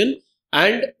religion,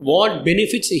 and what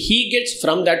benefits he gets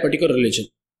from that particular religion.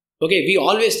 Okay, we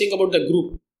always think about the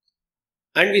group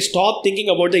and we stop thinking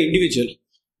about the individual.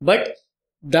 But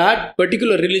that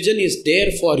particular religion is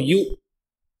there for you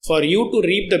to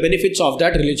reap the benefits of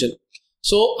that religion.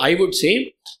 So I would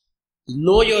say,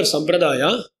 know your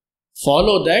sampradaya,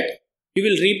 follow that, you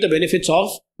will reap the benefits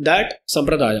of that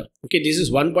sampradaya. Okay, this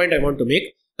is one point I want to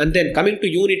make. And then coming to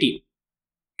unity.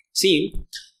 See,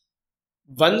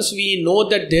 once we know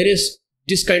that there is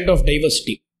this kind of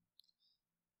diversity,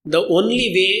 the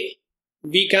only way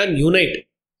we can unite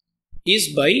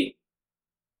is by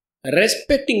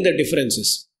respecting the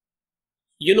differences.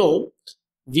 You know,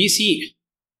 we see,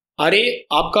 अरे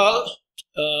आपका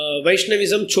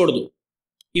Vaishnavism छोड़ दो.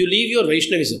 You leave your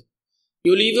Vaishnavism.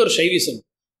 You leave your Shaivism.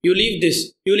 You leave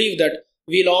this. You leave that.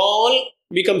 We'll all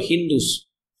become Hindus.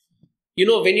 You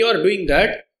know, when you are doing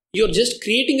that, you are just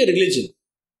creating a religion.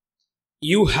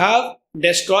 You have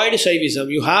destroyed Shaivism.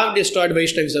 You have destroyed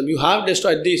Vaishnavism. You have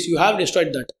destroyed this. You have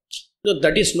destroyed that. No,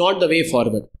 that is not the way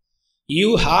forward.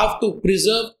 You have to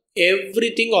preserve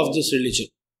everything of this religion.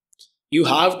 You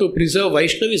have to preserve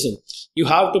Vaishnavism. You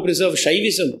have to preserve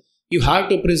Shaivism. You have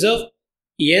to preserve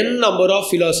n number of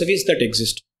philosophies that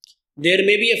exist. There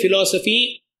may be a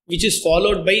philosophy which is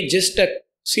followed by just a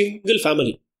single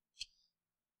family.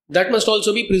 That must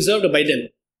also be preserved by them.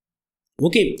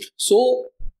 Okay,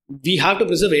 so we have to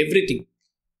preserve everything.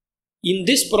 In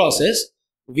this process,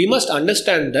 we must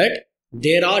understand that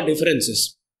there are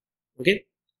differences. Okay,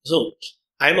 so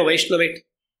I am a Vaishnavite.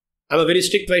 I am a very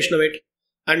strict Vaishnavite.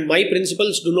 And my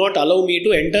principles do not allow me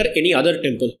to enter any other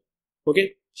temple.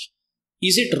 Okay.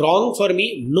 Is it wrong for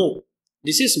me? No.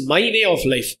 This is my way of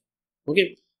life.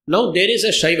 Okay. Now there is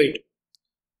a Shaivite.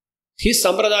 His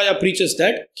sampradaya preaches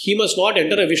that he must not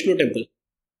enter a Vishnu temple.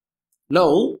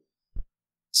 Now,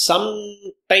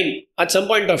 at some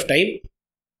point of time,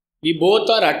 we both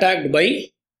are attacked by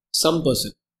some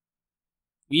person.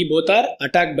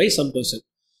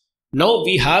 Now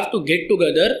we have to get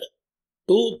together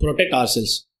to protect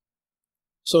ourselves.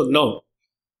 So now,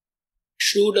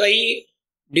 should I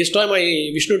destroy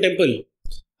my Vishnu temple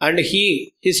and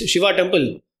his Shiva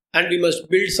temple, and we must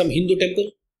build some Hindu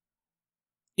temple?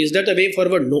 Is that the way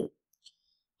forward? No.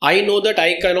 I know that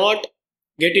I cannot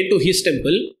get into his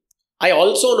temple. I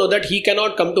also know that he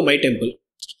cannot come to my temple.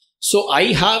 So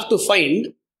I have to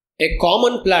find a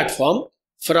common platform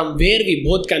from where we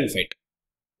both can fight.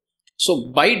 So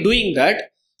by doing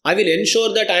that, I will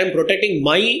ensure that I am protecting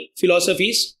my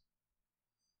philosophies,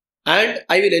 and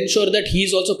I will ensure that he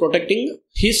is also protecting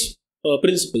his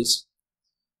principles.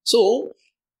 So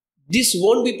this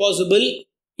won't be possible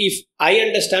if I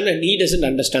understand and he doesn't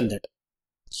understand that.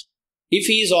 If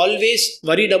he is always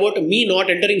worried about me not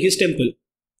entering his temple,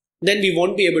 then we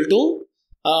won't be able to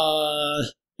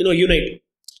unite.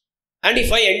 And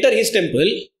if I enter his temple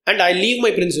and I leave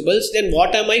my principles, then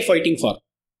what am I fighting for?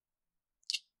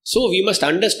 So we must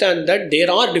understand that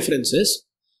there are differences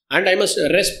and I must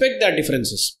respect that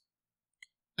differences.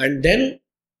 And then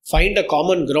find a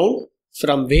common ground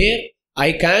from where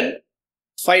I can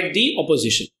fight the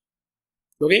opposition.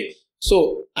 Okay.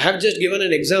 So I have just given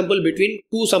an example between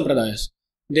two sampradayas.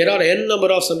 There are n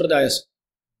number of sampradayas.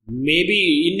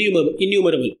 Maybe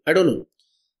innumerable. I don't know.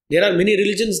 There are many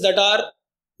religions that are,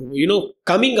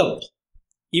 coming up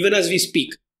even as we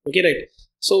speak. Okay, right.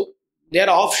 So they are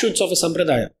offshoots of a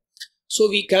sampradaya. So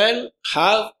we can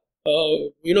have,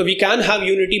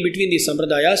 unity between these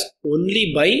sampradayas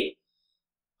only by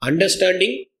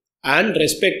understanding and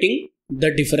respecting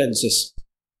the differences.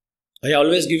 I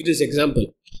always give this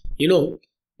example.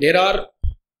 There are,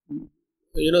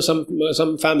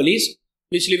 some families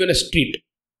which live in a street.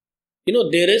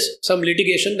 There is some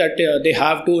litigation that they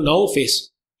have to now face.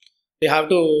 They have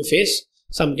to face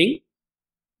something.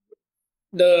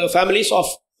 The families of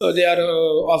of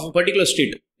a particular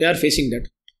street, they are facing that.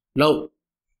 Now,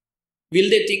 will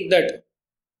they think that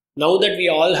now that we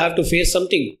all have to face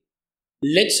something,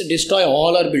 let's destroy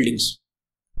all our buildings.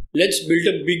 Let's build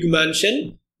a big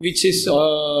mansion which is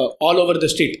all over the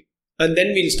street, and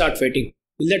then we'll start fighting.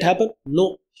 Will that happen?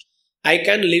 No. I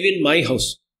can live in my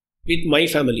house with my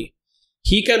family.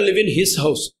 He can live in his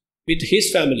house with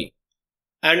his family.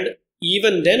 And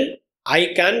even then,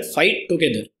 I can fight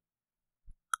together.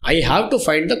 I have to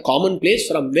find the common place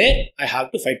from where I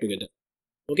have to fight together.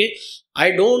 Okay?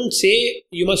 I don't say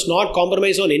you must not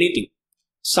compromise on anything.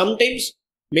 Sometimes,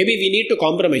 maybe we need to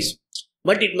compromise.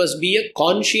 But it must be a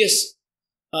conscious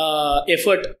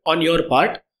effort on your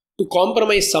part to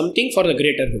compromise something for the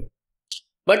greater good.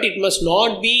 But it must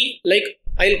not be like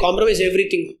I'll compromise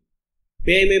everything.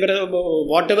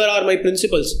 Whatever are my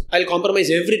principles, I'll compromise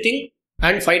everything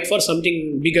and fight for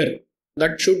something bigger.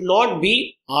 That should not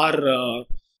be our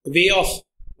way of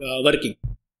working.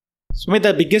 So,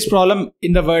 the biggest problem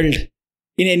in the world,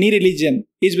 in any religion,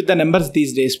 is with the numbers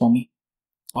these days for me.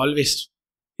 Always.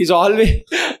 Is always.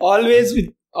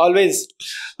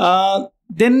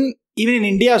 Then, even in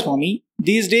India, Swami,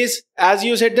 these days, as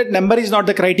you said, that number is not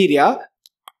the criteria.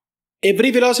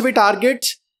 Every philosophy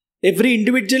targets every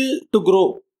individual to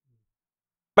grow.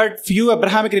 But few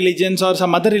Abrahamic religions or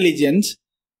some other religions,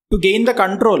 to gain the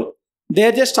control, they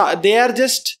are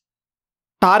just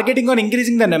targeting on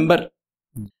increasing the number.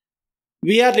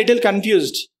 We are little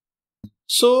confused.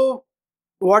 So,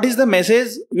 what is the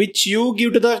message which you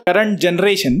give to the current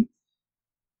generation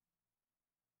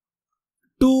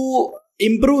to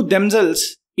improve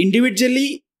themselves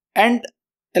individually and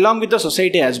along with the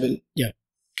society as well? Yeah.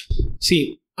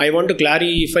 See, I want to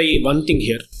clarify one thing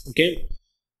here. Okay.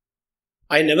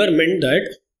 I never meant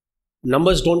that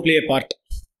numbers don't play a part.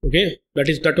 Okay.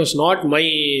 That was not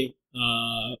my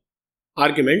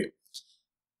argument.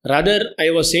 Rather,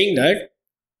 I was saying that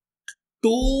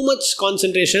too much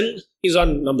concentration is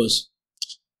on numbers.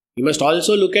 You must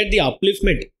also look at the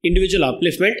upliftment, individual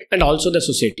upliftment, and also the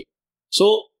society.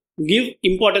 So, give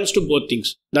importance to both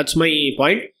things. That's my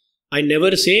point. I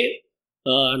never say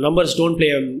numbers don't play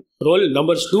a role.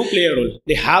 Numbers do play a role.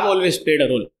 They have always played a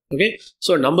role. Okay.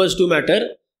 So, numbers do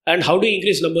matter. And how do you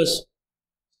increase numbers?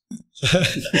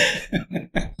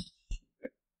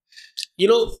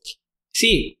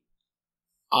 See,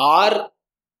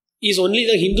 is only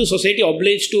the Hindu society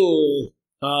obliged to,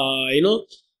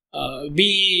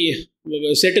 be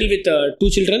settled with 2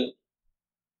 children?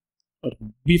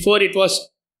 Before it was,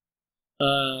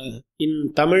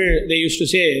 in Tamil, they used to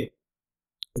say,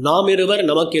 Nam iruvar,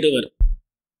 namak iruvar.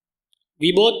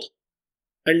 We both,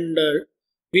 and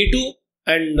we two,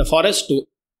 and for us too.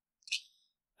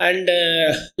 And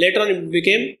later on it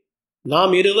became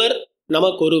Nam iruvar,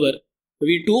 namak oruvar.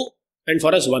 We two, and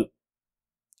for us one.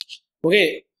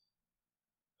 Okay.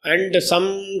 And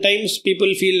sometimes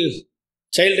people feel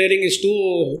child rearing is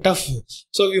too tough,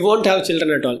 so we won't have children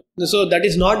at all. So that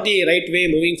is not the right way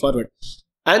moving forward.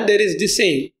 And there is this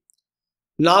saying,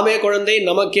 Name kodandai,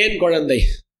 namakken kodandai.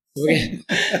 Okay.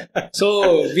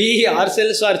 So we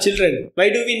ourselves are children. Why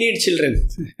do we need children?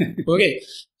 Okay.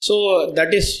 So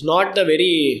that is not the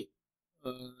very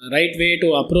right way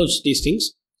to approach these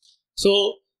things.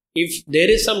 So if there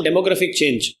is some demographic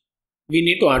change, we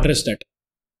need to address that.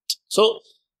 So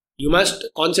you must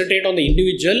concentrate on the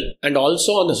individual and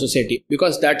also on the society,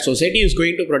 because that society is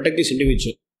going to protect this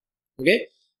individual. Okay.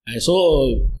 And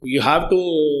so you have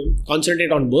to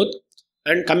concentrate on both.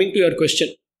 And coming to your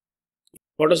question,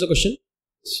 what was the question?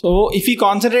 So if we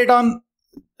concentrate on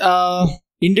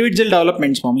individual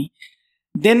developments, for me,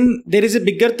 then there is a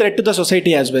bigger threat to the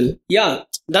society as well. Yeah,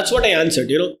 that's what I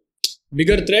answered.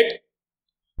 Bigger threat,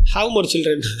 have more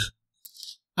children.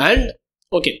 And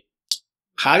okay,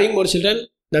 having more children,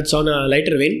 that's on a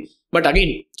lighter vein. But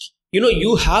again,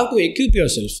 you have to equip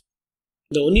yourself.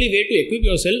 The only way to equip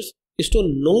yourself is to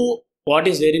know what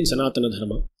is there in Sanathana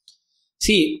Dharma.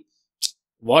 See,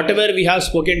 whatever we have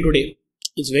spoken today,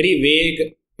 it's very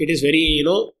vague. It is very,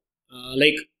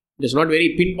 it is not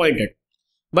very pinpointed.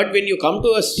 But when you come to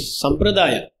a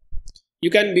sampradaya,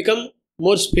 you can become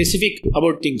more specific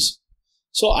about things.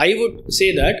 So I would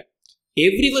say that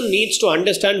everyone needs to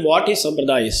understand what is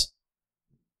sampradaya is.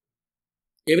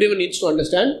 Everyone needs to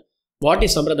understand what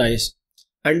is sampradaya is.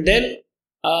 And then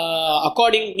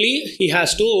accordingly, he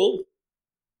has to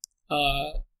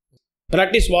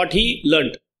practice what he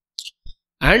learned.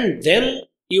 And then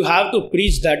you have to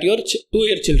preach that to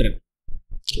your children.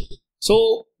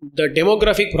 So the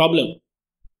demographic problem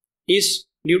is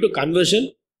due to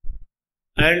conversion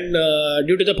and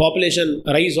due to the population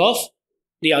rise of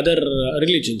the other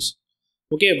religions.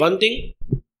 Okay, one thing,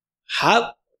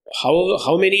 how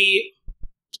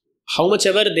much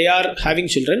ever they are having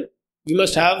children, we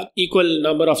must have equal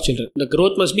number of children. The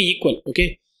growth must be equal.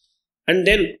 Okay, and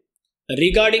then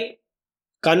regarding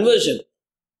conversion,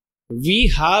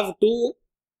 we have to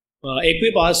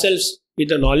equip ourselves with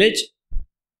the knowledge,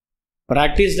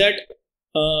 practice that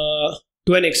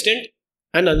to an extent,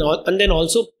 and then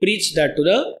also preach that to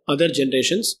the other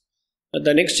generations,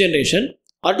 the next generation,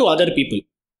 or to other people.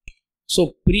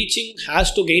 So preaching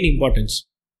has to gain importance.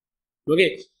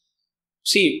 Okay.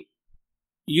 See,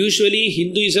 usually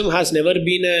Hinduism has never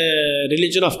been a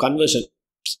religion of conversion.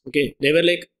 Okay. They were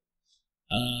like,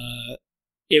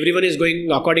 everyone is going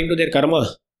according to their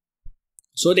karma.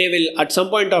 So they will at some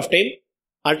point of time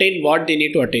attain what they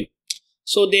need to attain.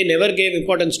 So they never gave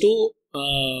importance to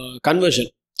conversion.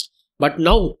 But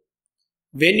now,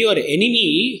 when your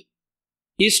enemy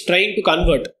is trying to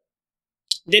convert,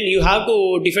 then you have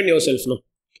to defend yourself. No?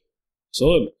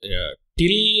 So,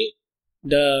 till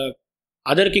the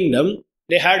other kingdom,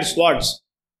 they had swords.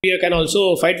 You can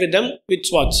also fight with them with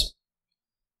swords.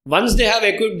 Once they have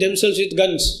equipped themselves with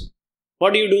guns,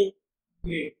 what do?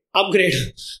 Upgrade.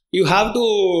 You have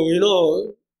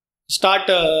to, start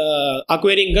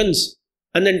acquiring guns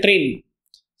and then train.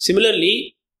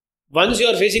 Similarly, once you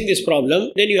are facing this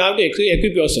problem, then you have to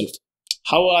equip yourself.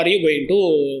 How are you going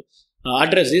to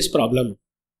address this problem?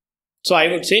 So I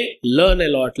would say, learn a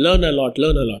lot.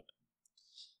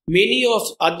 Many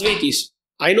of Advaitis,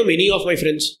 I know many of my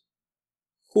friends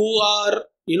who are,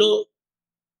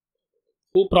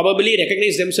 who probably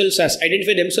identify themselves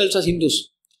as Hindus,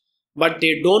 but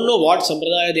they don't know what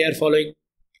sampradaya they are following.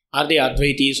 Are they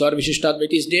Advaitis or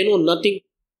Vishishtadvaitis? They know nothing.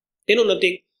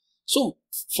 So,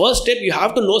 first step, you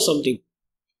have to know something.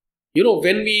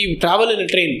 When we travel in a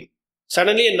train,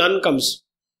 suddenly a nun comes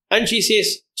and she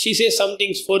says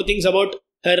four things about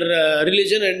her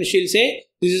religion, and she'll say,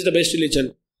 this is the best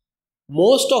religion.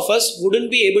 Most of us wouldn't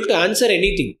be able to answer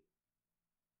anything.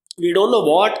 We don't know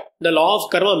what the law of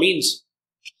karma means.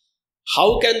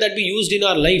 How can that be used in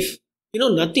our life?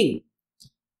 Nothing.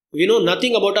 We know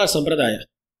nothing about our sampradaya.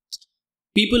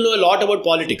 People know a lot about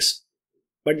politics,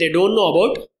 but they don't know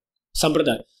about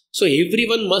sampradaya. So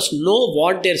everyone must know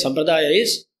what their sampradaya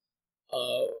is,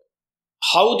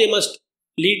 how they must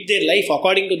lead their life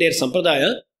according to their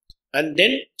sampradaya, and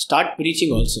then start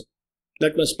preaching also.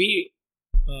 That must be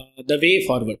the way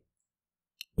forward.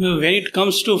 When it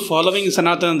comes to following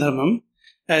Sanathana Dharma,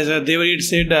 as Devarid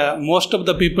said, most of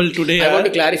the people today I want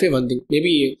to clarify one thing.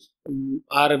 Maybe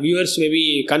our viewers may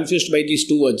be confused by these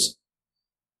two words.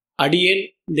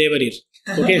 Adiyan, Devarir.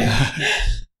 Okay.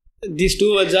 These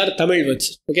two words are Tamil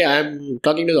words. Okay, I am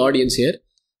talking to the audience here.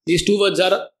 These two words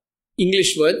are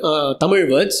English words,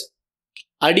 Tamil words.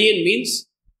 Adiyan means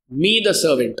me the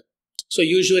servant. So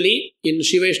usually in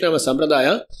Shiva Vaishnava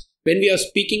Sampradaya, when we are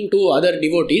speaking to other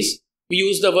devotees, we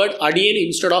use the word Adiyan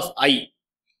instead of I.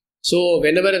 So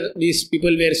whenever these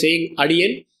people were saying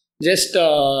Adiyan, just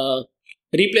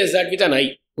replace that with an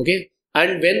I. Okay.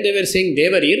 And when they were saying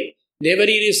Devarir,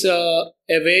 Devarir is a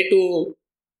way to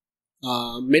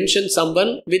mention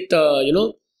someone with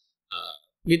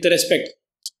with respect.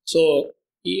 So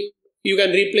you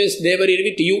can replace Devarir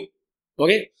with you.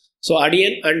 Okay. So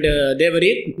Adiyan and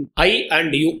Devarir, I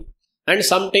and you. And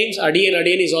sometimes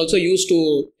Adiyan is also used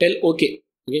to tell okay.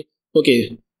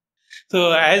 Okay.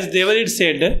 So as Devarid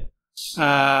said,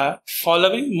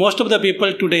 following most of the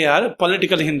people today are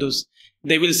political Hindus.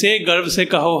 They will say garv se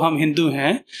kaho hum Hindu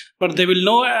hain, but they will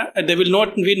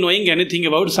not be knowing anything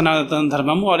about Sanatana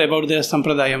Dharma or about their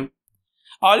Sampradayam.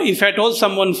 Or if at all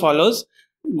someone follows,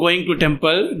 going to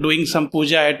temple, doing some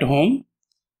puja at home,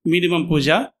 minimum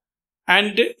puja,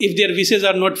 and if their wishes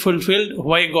are not fulfilled,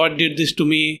 why God did this to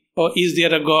me, or is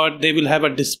there a God, they will have a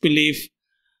disbelief.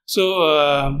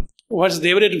 So what's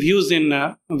their views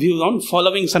on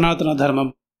following Sanatana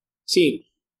Dharma? See,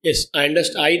 yes, I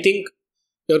understand. I think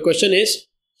your question is,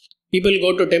 people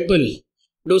go to temple,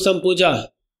 do some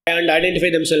puja and identify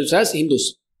themselves as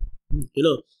Hindus.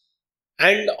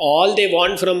 And all they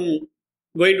want from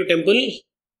going to temple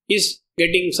is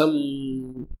getting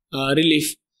some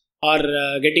relief or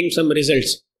getting some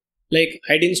results. Like,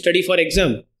 I didn't study for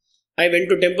exam, I went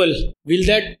to temple. Will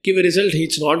that give a result?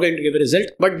 It's not going to give a result,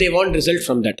 but they want result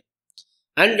from that.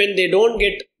 And when they don't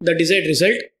get the desired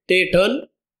result, they turn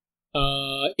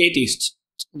atheists.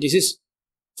 This is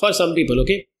for some people,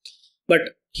 okay? But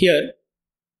here,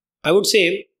 I would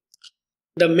say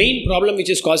the main problem which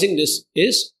is causing this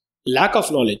is lack of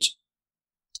knowledge.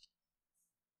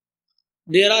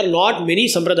 There are not many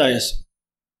sampradayas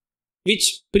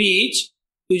which preach,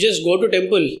 you just go to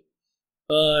temple,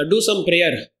 do some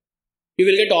prayer, you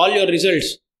will get all your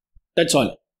results. That's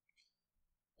all.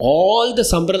 All the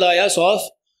sampradayas of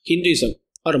Hinduism,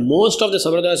 or most of the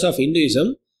sampradayas of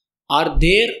Hinduism, are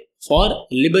there for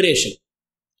liberation.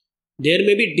 There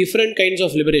may be different kinds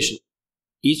of liberation.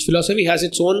 Each philosophy has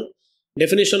its own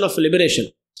definition of liberation,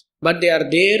 but they are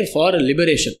there for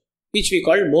liberation, which we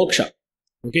call moksha.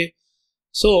 Okay.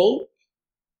 So,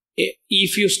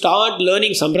 if you start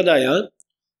learning sampradaya,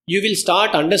 you will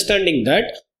start understanding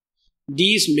that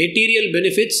these material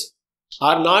benefits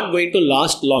are not going to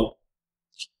last long.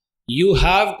 You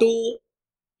have to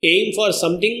aim for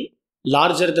something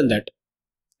larger than that,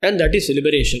 and that is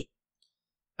liberation.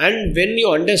 And when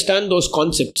you understand those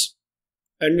concepts,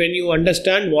 and when you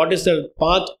understand what is the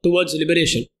path towards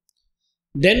liberation,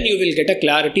 then you will get a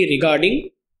clarity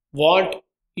regarding what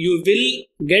you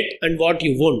will get and what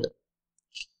you won't.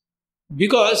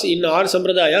 Because in our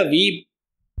sampradaya, we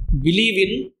believe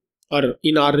in, or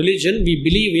in our religion, we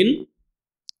believe in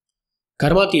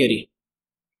karma theory.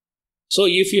 So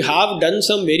if you have done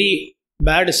some very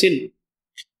bad sin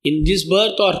in this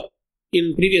birth or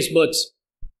in previous births,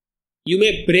 you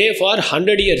may pray for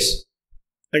 100 years,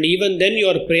 and even then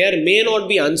your prayer may not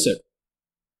be answered.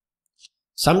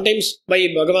 Sometimes by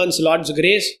Bhagavan's Lord's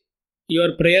grace,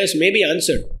 your prayers may be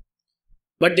answered,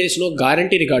 but there is no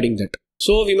guarantee regarding that.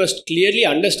 So we must clearly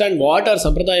understand what our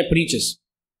sampradaya preaches.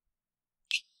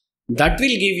 That will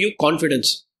give you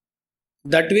confidence.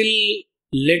 That will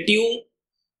let you,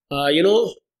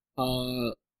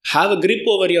 have a grip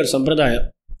over your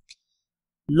sampradaya.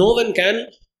 No one can,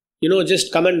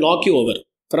 just come and knock you over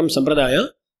from sampradaya,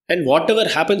 and whatever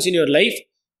happens in your life,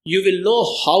 you will know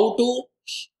how to,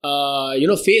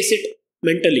 face it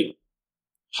mentally,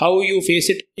 how you face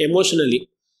it emotionally.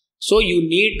 So you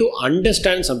need to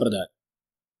understand sampradaya.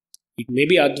 It may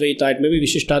be Advaita, it may be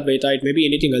Vishishtadvaita, it may be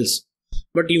anything else.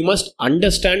 But you must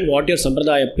understand what your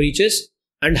sampradaya preaches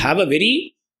and have a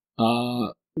very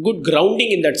good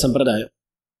grounding in that sampradaya.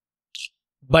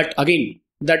 But again,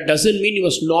 that doesn't mean you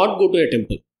must not go to a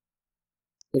temple.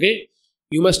 Okay?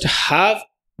 You must have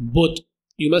both.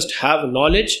 You must have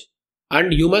knowledge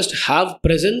and you must have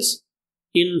presence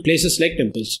in places like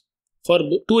temples. For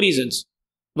two reasons.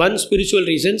 One, spiritual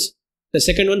reasons. The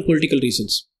second one, political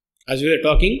reasons. As we were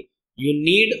talking, you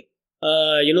need,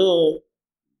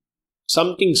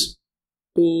 some things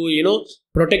to,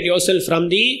 protect yourself from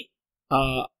the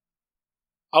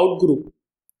out group.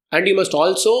 And you must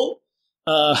also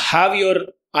have your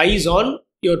eyes on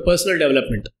your personal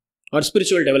development or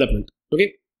spiritual development.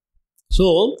 Okay?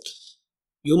 So,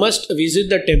 you must visit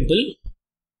the temple.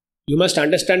 You must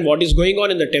understand what is going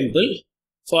on in the temple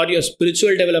for your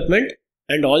spiritual development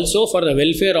and also for the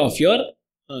welfare of your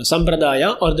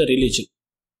sampradaya or the religion.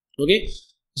 Okay?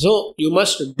 So, you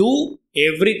must do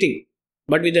everything,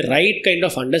 but with the right kind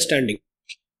of understanding.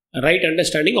 Right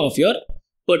understanding of your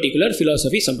particular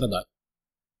philosophy, sampradaya.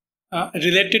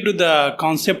 Related to the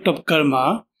concept of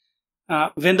karma,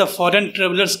 when the foreign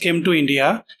travelers came to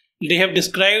India, they have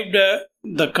described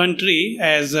the country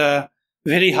as a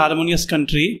very harmonious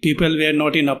country. People were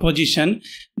not in opposition.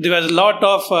 There was a lot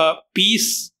of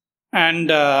peace and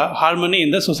harmony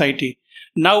in the society.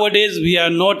 Nowadays, we are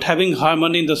not having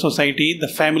harmony in the society. The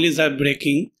families are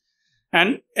breaking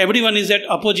and everyone is at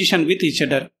opposition with each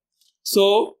other.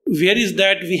 So, where is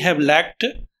that we have lacked,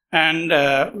 and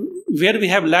where we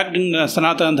have lacked in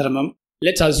Sanathana Dharma?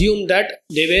 Let's assume that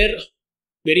they were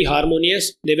very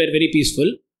harmonious, they were very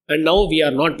peaceful, and now we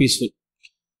are not peaceful.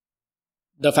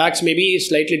 The facts may be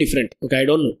slightly different. Okay, I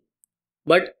don't know.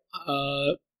 But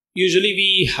usually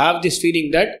we have this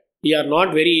feeling that we are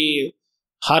not very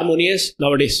harmonious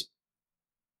nowadays.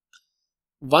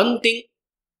 One thing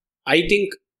I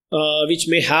think which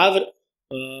may have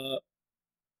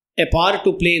a part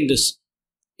to play in this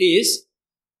is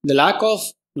the lack of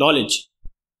knowledge.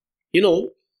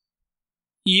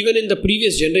 Even in the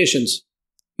previous generations,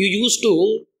 we used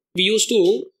to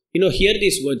hear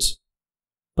these words,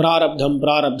 prarabdham,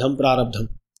 prarabdham, prarabdham.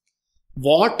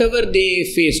 Whatever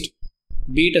they faced,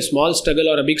 be it a small struggle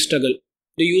or a big struggle,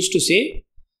 they used to say,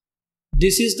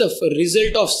 this is the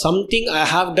result of something I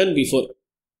have done before.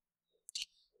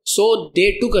 So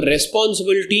they took a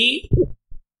responsibility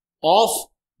of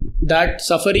that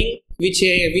suffering which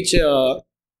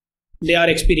they are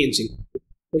experiencing.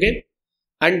 Okay?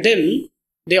 And then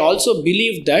they also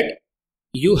believed that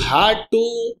you had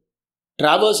to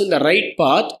traverse in the right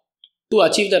path to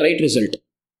achieve the right result.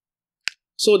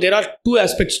 So there are two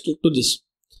aspects to this.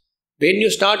 When you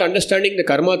start understanding the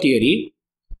karma theory,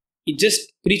 it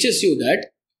just preaches you that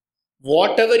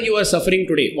whatever you are suffering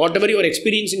today, whatever you are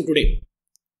experiencing today,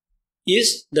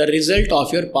 is the result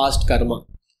of your past karma.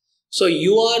 So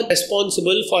you are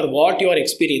responsible for what you are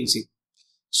experiencing.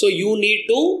 So you need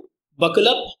to buckle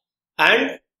up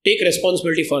and take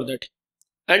responsibility for that.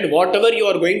 And whatever you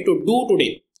are going to do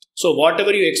today, so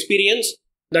whatever you experience,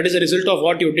 that is a result of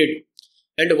what you did.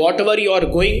 And whatever you are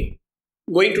going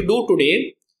to do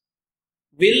today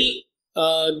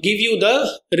will give you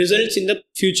the results in the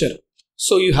future.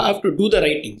 So you have to do the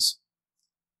right things.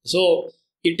 So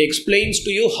it explains to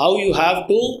you how you have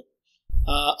to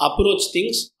approach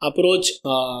things, approach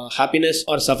happiness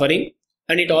or suffering,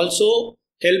 and it also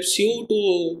helps you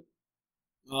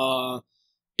to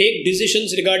take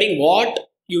decisions regarding what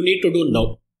you need to do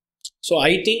now. So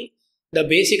I think the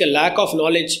basic lack of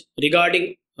knowledge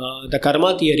regarding the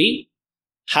karma theory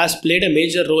has played a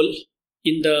major role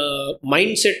in the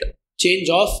mindset change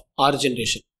of our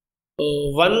generation.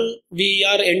 One, we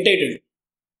are entitled.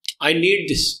 I need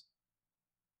this.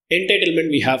 Entitlement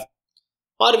we have.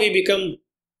 Or we become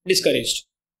discouraged.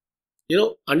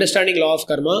 Understanding law of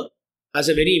karma has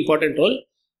a very important role.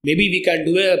 Maybe we can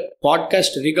do a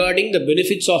podcast regarding the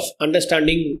benefits of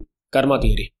understanding karma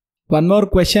theory. One more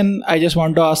question I just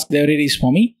want to ask Devri is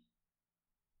for me.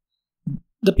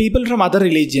 The people from other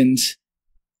religions,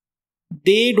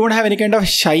 they don't have any kind of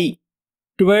shy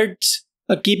towards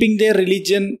keeping their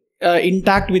religion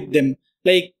intact with them.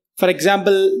 Like, for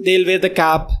example, they'll wear the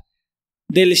cap,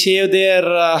 they'll shave their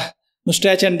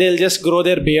mustache and they'll just grow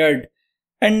their beard.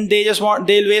 And they'll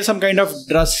wear some kind of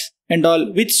dress and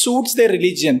all, which suits their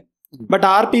religion. But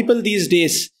our people these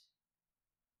days,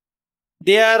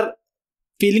 they are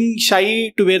feeling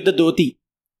shy to wear the dhoti.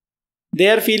 They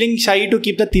are feeling shy to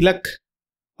keep the tilak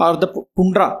or the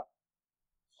pundra.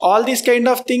 All these kind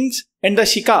of things, and the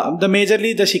shika,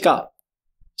 majorly the shika.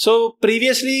 So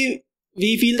previously,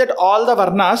 we feel that all the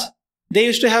varnas, they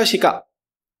used to have shika.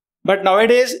 But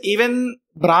nowadays, even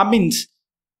Brahmins,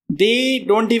 they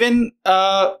don't even,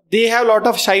 they have a lot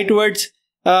of shy towards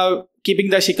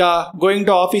keeping the shika, going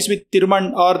to office with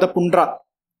Tiruman or the pundra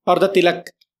or the tilak.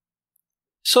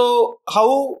 So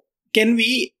how can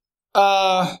we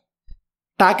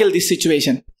tackle this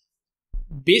situation?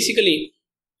 Basically,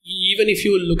 even if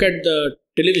you look at the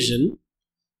television,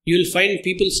 you will find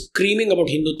people screaming about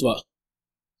Hindutva.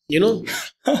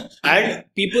 And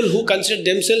people who consider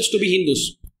themselves to be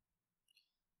Hindus.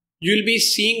 You will be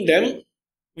seeing them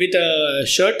with a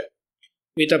shirt,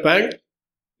 with a pant,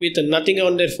 with nothing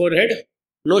on their forehead,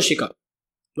 no shika.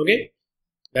 Okay?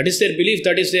 That is their belief,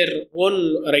 that is their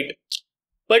own right.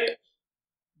 But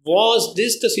was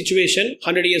this the situation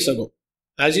 100 years ago?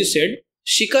 As you said,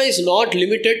 shika is not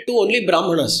limited to only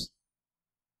Brahmanas.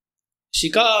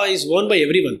 Shika is worn by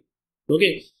everyone.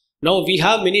 Okay? Now we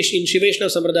have many, in Shiva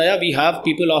Vaishnava Sampradaya, we have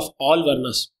people of all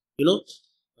varnas.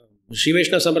 Shiva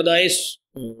Vaishnava Sampradaya is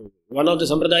one of the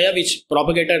Sampradaya which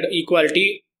propagated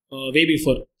equality way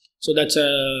before. So that's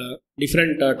a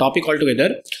different topic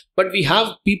altogether. But we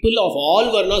have people of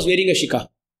all varnas wearing a shika.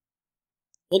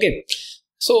 Okay.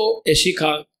 So a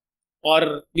shika,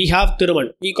 or we have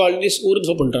Tiruman. We call this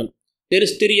Urdhva Pundram. There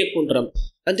is Tiriyak Pundram.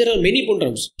 And there are many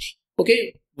Pundrams.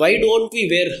 Okay. Why don't we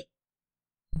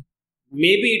wear?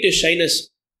 Maybe it is shyness.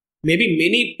 Maybe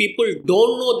many people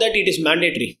don't know that it is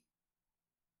mandatory.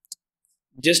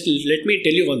 Just let me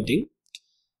tell you one thing.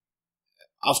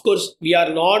 Of course, we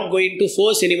are not going to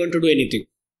force anyone to do anything.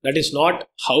 That is not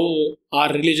how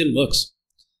our religion works.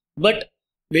 But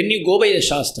when you go by the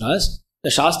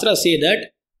Shastras say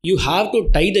that you have to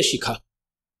tie the shikha.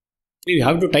 You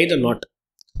have to tie the knot.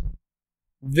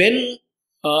 When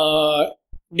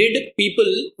did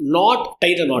people not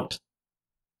tie the knot?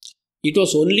 It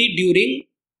was only during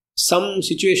some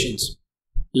situations,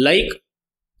 like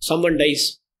someone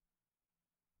dies.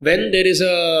 When there is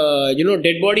a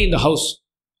dead body in the house,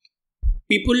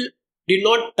 people did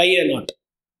not tie a knot.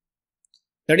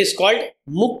 That is called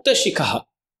mukta shikaha,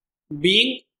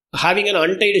 having an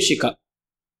untied shika.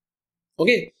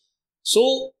 Okay,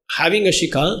 so having a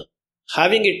shika,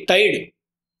 having it tied,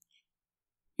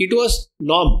 it was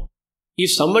norm.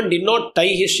 If someone did not tie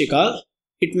his shika,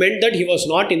 it meant that he was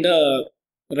not in the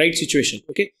right situation.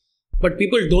 Okay, but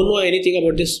people don't know anything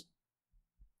about this.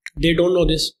 They don't know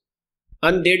this,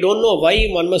 and they don't know why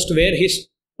one must wear his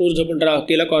Urdhva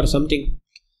tilak or something.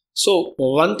 So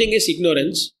one thing is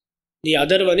ignorance, the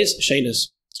other one is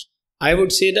shyness. I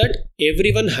would say that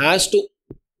everyone has to,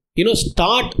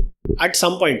 start at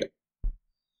some point.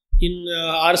 In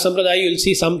our Sampradaya, you will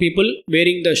see some people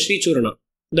wearing the Sri Churana,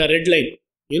 the red line,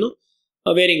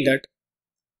 wearing that.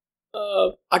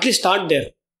 At least start there.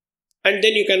 And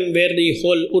then you can wear the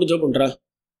whole Urdhva Pundra.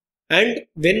 And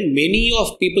when many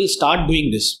of people start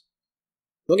doing this,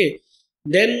 okay,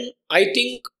 then I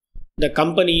think the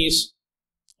companies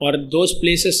or those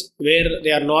places where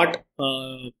they are not,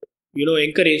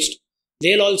 encouraged,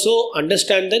 they'll also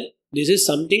understand that this is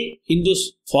something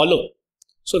Hindus follow.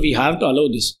 So we have to allow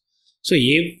this. So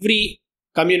every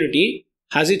community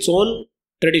has its own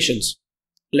traditions.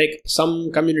 Like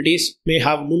some communities may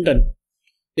have mundan,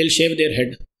 they'll shave their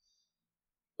head.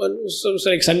 So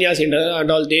like sannyasi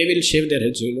and all, they will shave their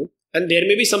heads, And there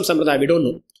may be some sampradaya, we don't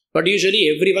know. But usually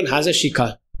everyone has a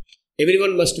shikha.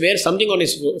 Everyone must wear something on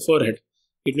his forehead.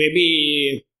 It may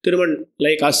be Tiruman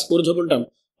like us, Urdhva,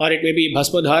 or it may be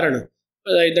Bhasma Dharana,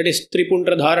 that is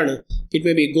Tripundra Dharana. It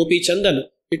may be Gopi Chandan.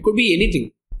 It could be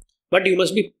anything. But you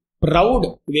must be proud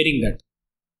wearing that.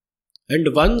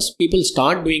 And once people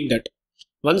start doing that,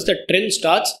 once the trend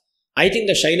starts, I think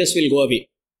the shyness will go away.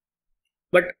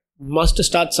 But must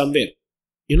start somewhere.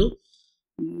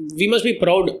 we must be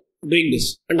proud doing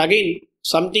this. And again,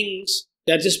 some things,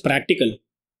 they are just practical.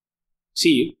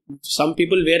 See, some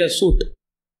people wear a suit.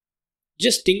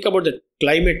 Just think about the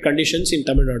climate conditions in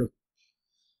Tamil Nadu.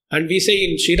 And we say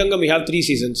in Sri Rangam we have 3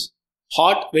 seasons.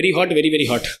 Hot, very, very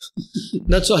hot.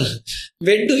 That's all.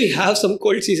 When do we have some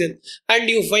cold season? And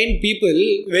you find people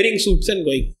wearing suits and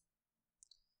going.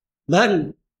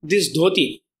 Man, this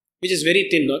dhoti, which is very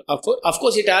thin, of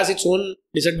course it has its own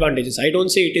disadvantages. I don't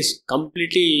say it is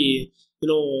completely,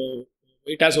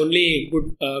 it has only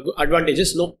good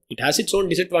advantages. No, it has its own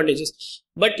disadvantages.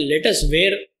 But let us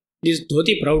wear this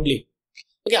dhoti proudly.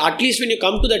 Okay, at least when you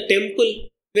come to the temple,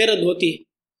 wear a dhoti.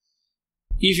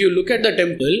 If you look at the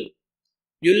temple,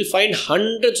 you will find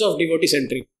hundreds of devotees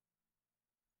entering.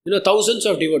 Thousands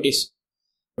of devotees.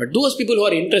 But those people who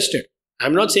are interested,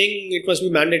 I'm not saying it must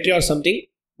be mandatory or something.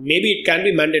 Maybe it can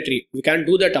be mandatory. We can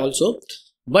do that also.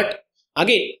 But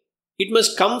again, it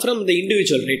must come from the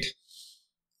individual, right?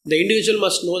 The individual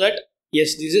must know that,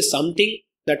 yes, this is something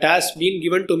that has been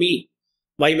given to me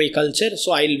by my culture.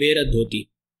 So I'll wear a dhoti.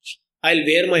 I'll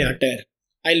wear my attire.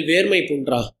 I'll wear my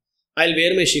pundra. I'll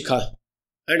wear my shikha.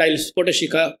 And I'll put a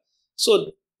shikha.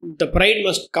 So the pride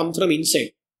must come from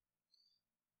inside.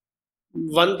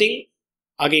 One thing,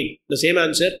 again, the same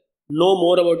answer, know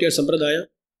more about your sampradaya.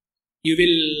 You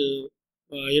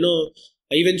will,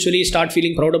 eventually start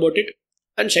feeling proud about it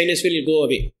and shyness will go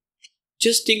away.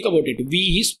 Just think about it.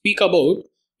 We speak about,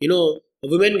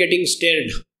 women getting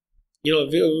stared.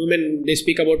 Women, they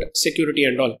speak about security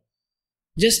and all.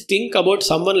 Just think about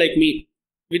someone like me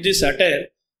with this attire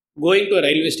going to a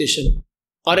railway station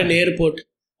or an airport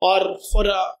or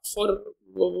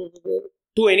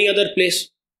to any other place.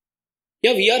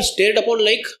 Yeah, we are stared upon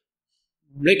like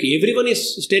everyone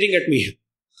is staring at me.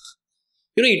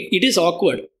 It is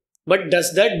awkward. But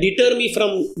does that deter me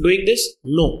from doing this?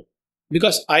 No.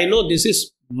 Because I know this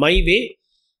is my way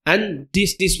and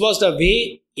this was the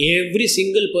way every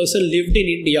single person lived in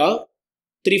India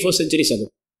 3-4 centuries ago.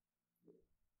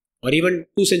 Or even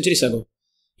 2 centuries ago.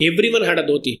 Everyone had a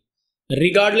dhoti.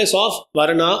 Regardless of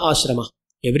varna, ashrama.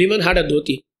 Everyone had a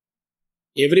dhoti.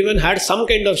 Everyone had some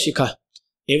kind of shikha.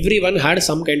 Everyone had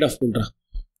some kind of pundra.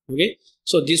 Okay.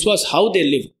 So this was how they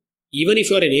lived. Even if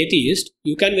you are an atheist,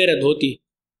 you can wear a dhoti.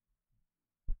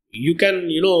 You can,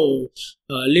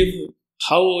 live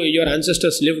how your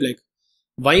ancestors lived like.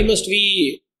 Why must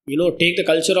we, take the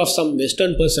culture of some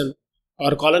Western person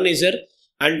or colonizer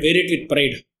and wear it with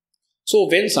pride? So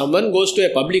when someone goes to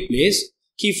a public place,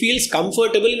 he feels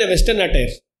comfortable in a Western attire.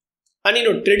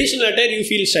 And traditional attire, you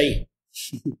feel shy.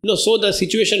 So the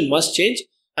situation must change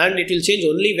and it will change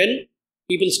only when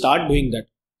people start doing that.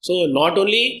 So not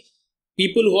only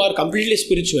people who are completely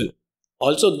spiritual,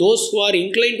 also those who are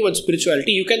inclined towards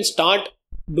spirituality, you can start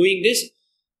doing this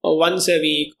once a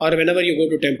week or whenever you go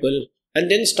to temple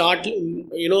and then start,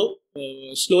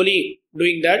 slowly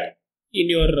doing that in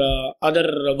your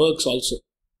other works also.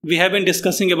 We have been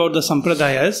discussing about the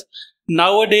sampradayas.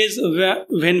 Nowadays,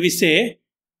 when we say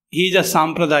he is a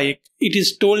sampradayic, it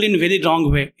is told in very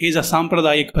wrong way. He is a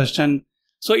sampradayic person.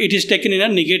 So it is taken in a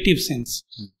negative sense.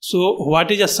 So what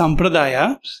is a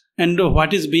sampradaya and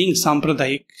what is being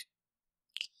sampradayic?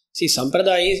 See,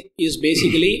 sampradaya is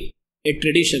basically a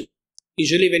tradition.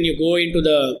 Usually when you go into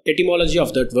the etymology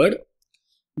of that word,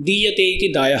 diyate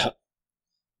iti dayaha,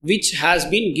 which has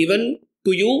been given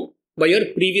to you by your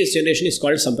previous generation is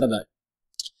called sampradaya.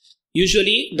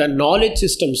 Usually the knowledge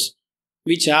systems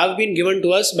which have been given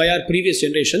to us by our previous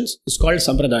generations is called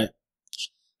sampradaya.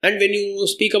 And when you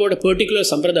speak about a particular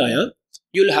sampradaya,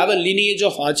 you will have a lineage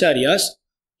of acharyas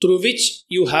through which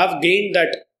you have gained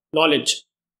that knowledge.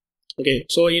 Okay,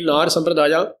 so in our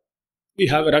sampradaya, we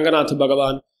have Raghunathan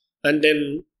Bhagavan and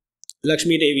then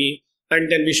Lakshmi Devi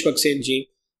and then Vishwaksenji.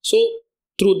 So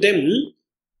through them,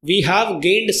 we have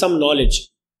gained some knowledge.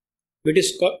 It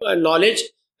is knowledge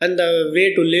and the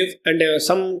way to live and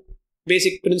some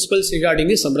basic principles regarding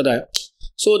the sampradaya.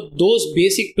 So those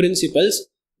basic principles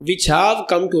which have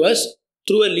come to us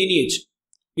through a lineage,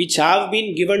 which have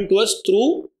been given to us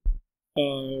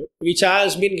which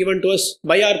has been given to us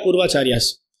by our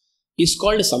Purvacharyas, is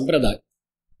called sampradaya.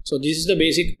 So this is the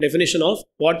basic definition of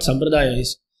what sampradaya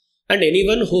is. And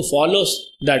anyone who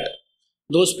follows that,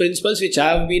 those principles which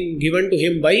have been given to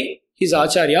him by his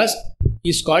acharyas,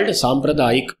 is called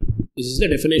sampradayic. This is the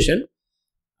definition.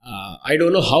 I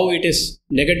don't know how it is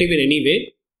negative in any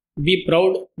way. Be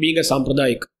proud being a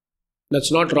sampradayic.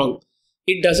 That's not wrong.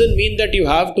 It doesn't mean that you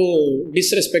have to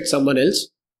disrespect someone else.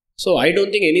 So I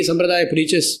don't think any sampradaya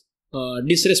preaches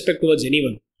disrespect towards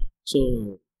anyone.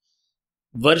 So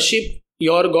worship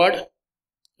your God,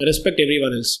 respect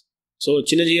everyone else. So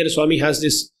Chinnajiyar Swami has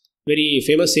this very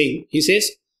famous saying. He says,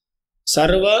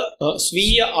 Sarva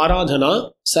Sviya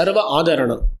Aradhana Sarva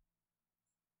Adarana.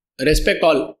 Respect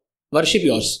all, worship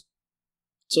yours.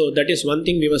 So that is one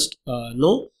thing we must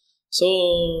know.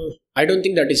 So I don't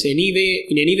think that is in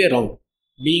any way wrong.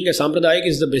 Being a Sampradayak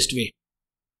is the best way.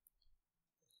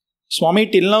 Swami,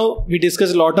 till now we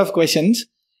discussed a lot of questions,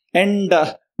 and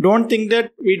don't think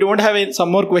that we don't have some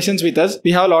more questions with us.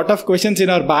 We have a lot of questions in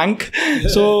our bank.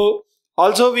 So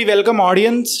also we welcome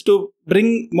audience to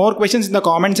bring more questions in the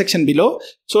comment section below,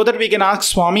 so that we can ask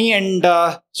Swami, and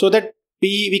so that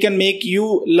we can make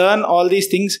you learn all these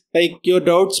things, like your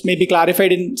doubts may be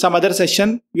clarified in some other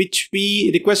session, which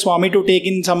we request Swami to take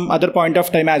in some other point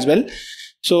of time as well.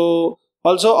 So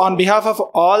also, on behalf of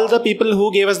all the people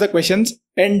who gave us the questions,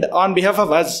 and on behalf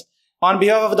of us, on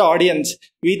behalf of the audience,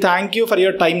 we thank you for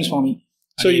your time, Swami.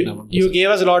 So you gave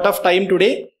us a lot of time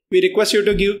today. We request you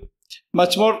to give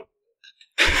much more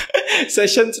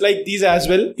sessions like these as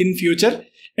well in future,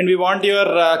 and we want your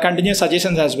continuous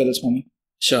suggestions as well, Swami.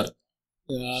 Sure.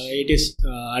 It is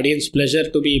audience pleasure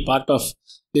to be part of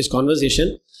this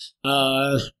conversation.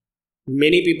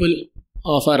 Many people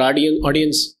of our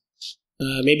audience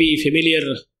may be familiar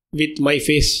with my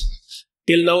face.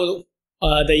 Till now,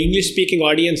 the English-speaking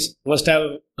audience must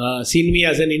have seen me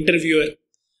as an interviewer.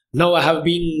 Now I have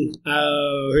been,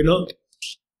 I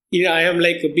am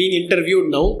like being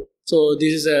interviewed now. So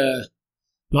this is a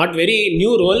not very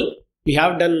new role. We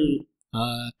have done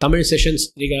Tamil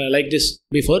sessions like this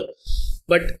before,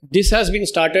 but this has been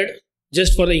started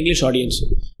just for the English audience.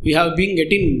 We have been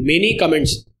getting many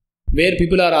comments where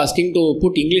people are asking to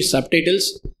put English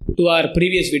subtitles to our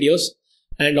previous videos,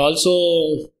 and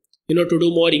also to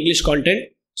do more English content.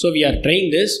 So we are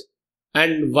trying this.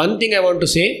 And one thing I want to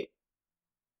say,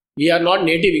 we are not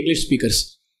native English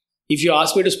speakers. If you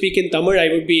ask me to speak in Tamil, I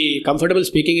would be comfortable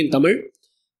speaking in Tamil,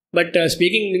 but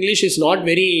speaking English is not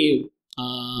very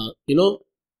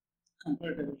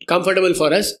comfortable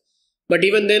for us. But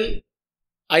even then,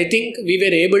 I think we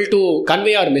were able to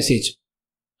convey our message.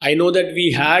 I know that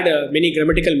we had many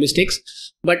grammatical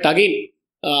mistakes, but again,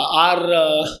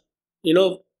 our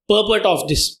purport of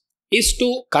this is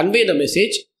to convey the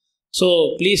message.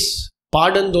 So please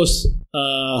pardon those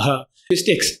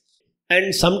mistakes.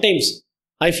 And sometimes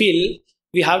I feel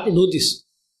we have to do this.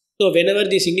 So whenever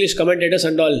these English commentators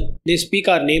and all, they speak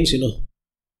our names,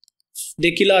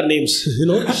 they kill our names,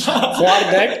 for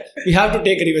that we have to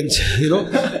take revenge,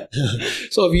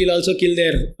 So we'll also kill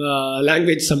their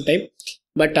language sometime.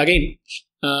 But again,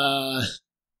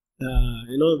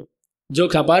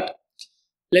 jokes apart,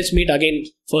 let's meet again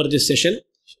for this session.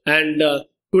 And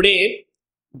today,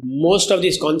 most of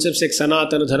these concepts like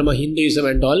Sanathana Dharma, Hinduism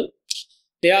and all,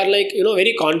 they are like,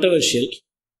 very controversial.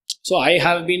 So I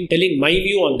have been telling my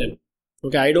view on them.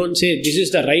 Okay, I don't say this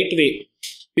is the right way.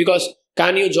 Because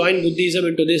can you join Buddhism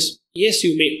into this? Yes,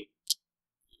 you may.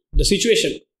 The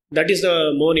situation, that is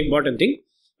the more important thing.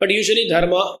 But usually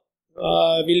Dharma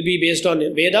will be based on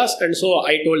Vedas, and so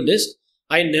I told this.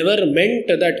 I never meant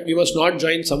that we must not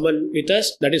join someone with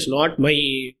us. That is not my,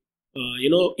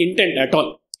 intent at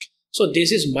all. So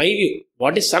this is my view.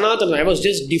 What is Sanatana? I was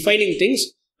just defining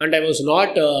things, and I was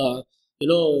not,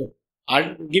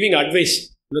 giving advice.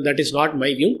 That is not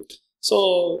my view.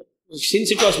 So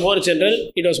since it was more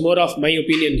general, it was more of my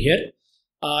opinion here.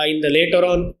 In the later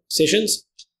on sessions,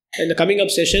 in the coming up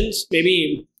sessions,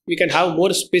 maybe we can have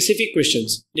more specific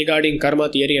questions regarding karma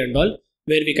theory and all,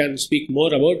 where we can speak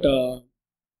more about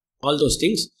all those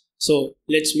things. So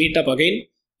let's meet up again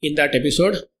in that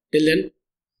episode. Till then,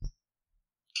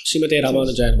 Srimate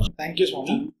Ramanujaya Namaha. Thank you,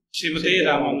 Swami. Srimate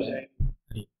Ramanujaya.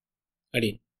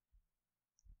 Adi.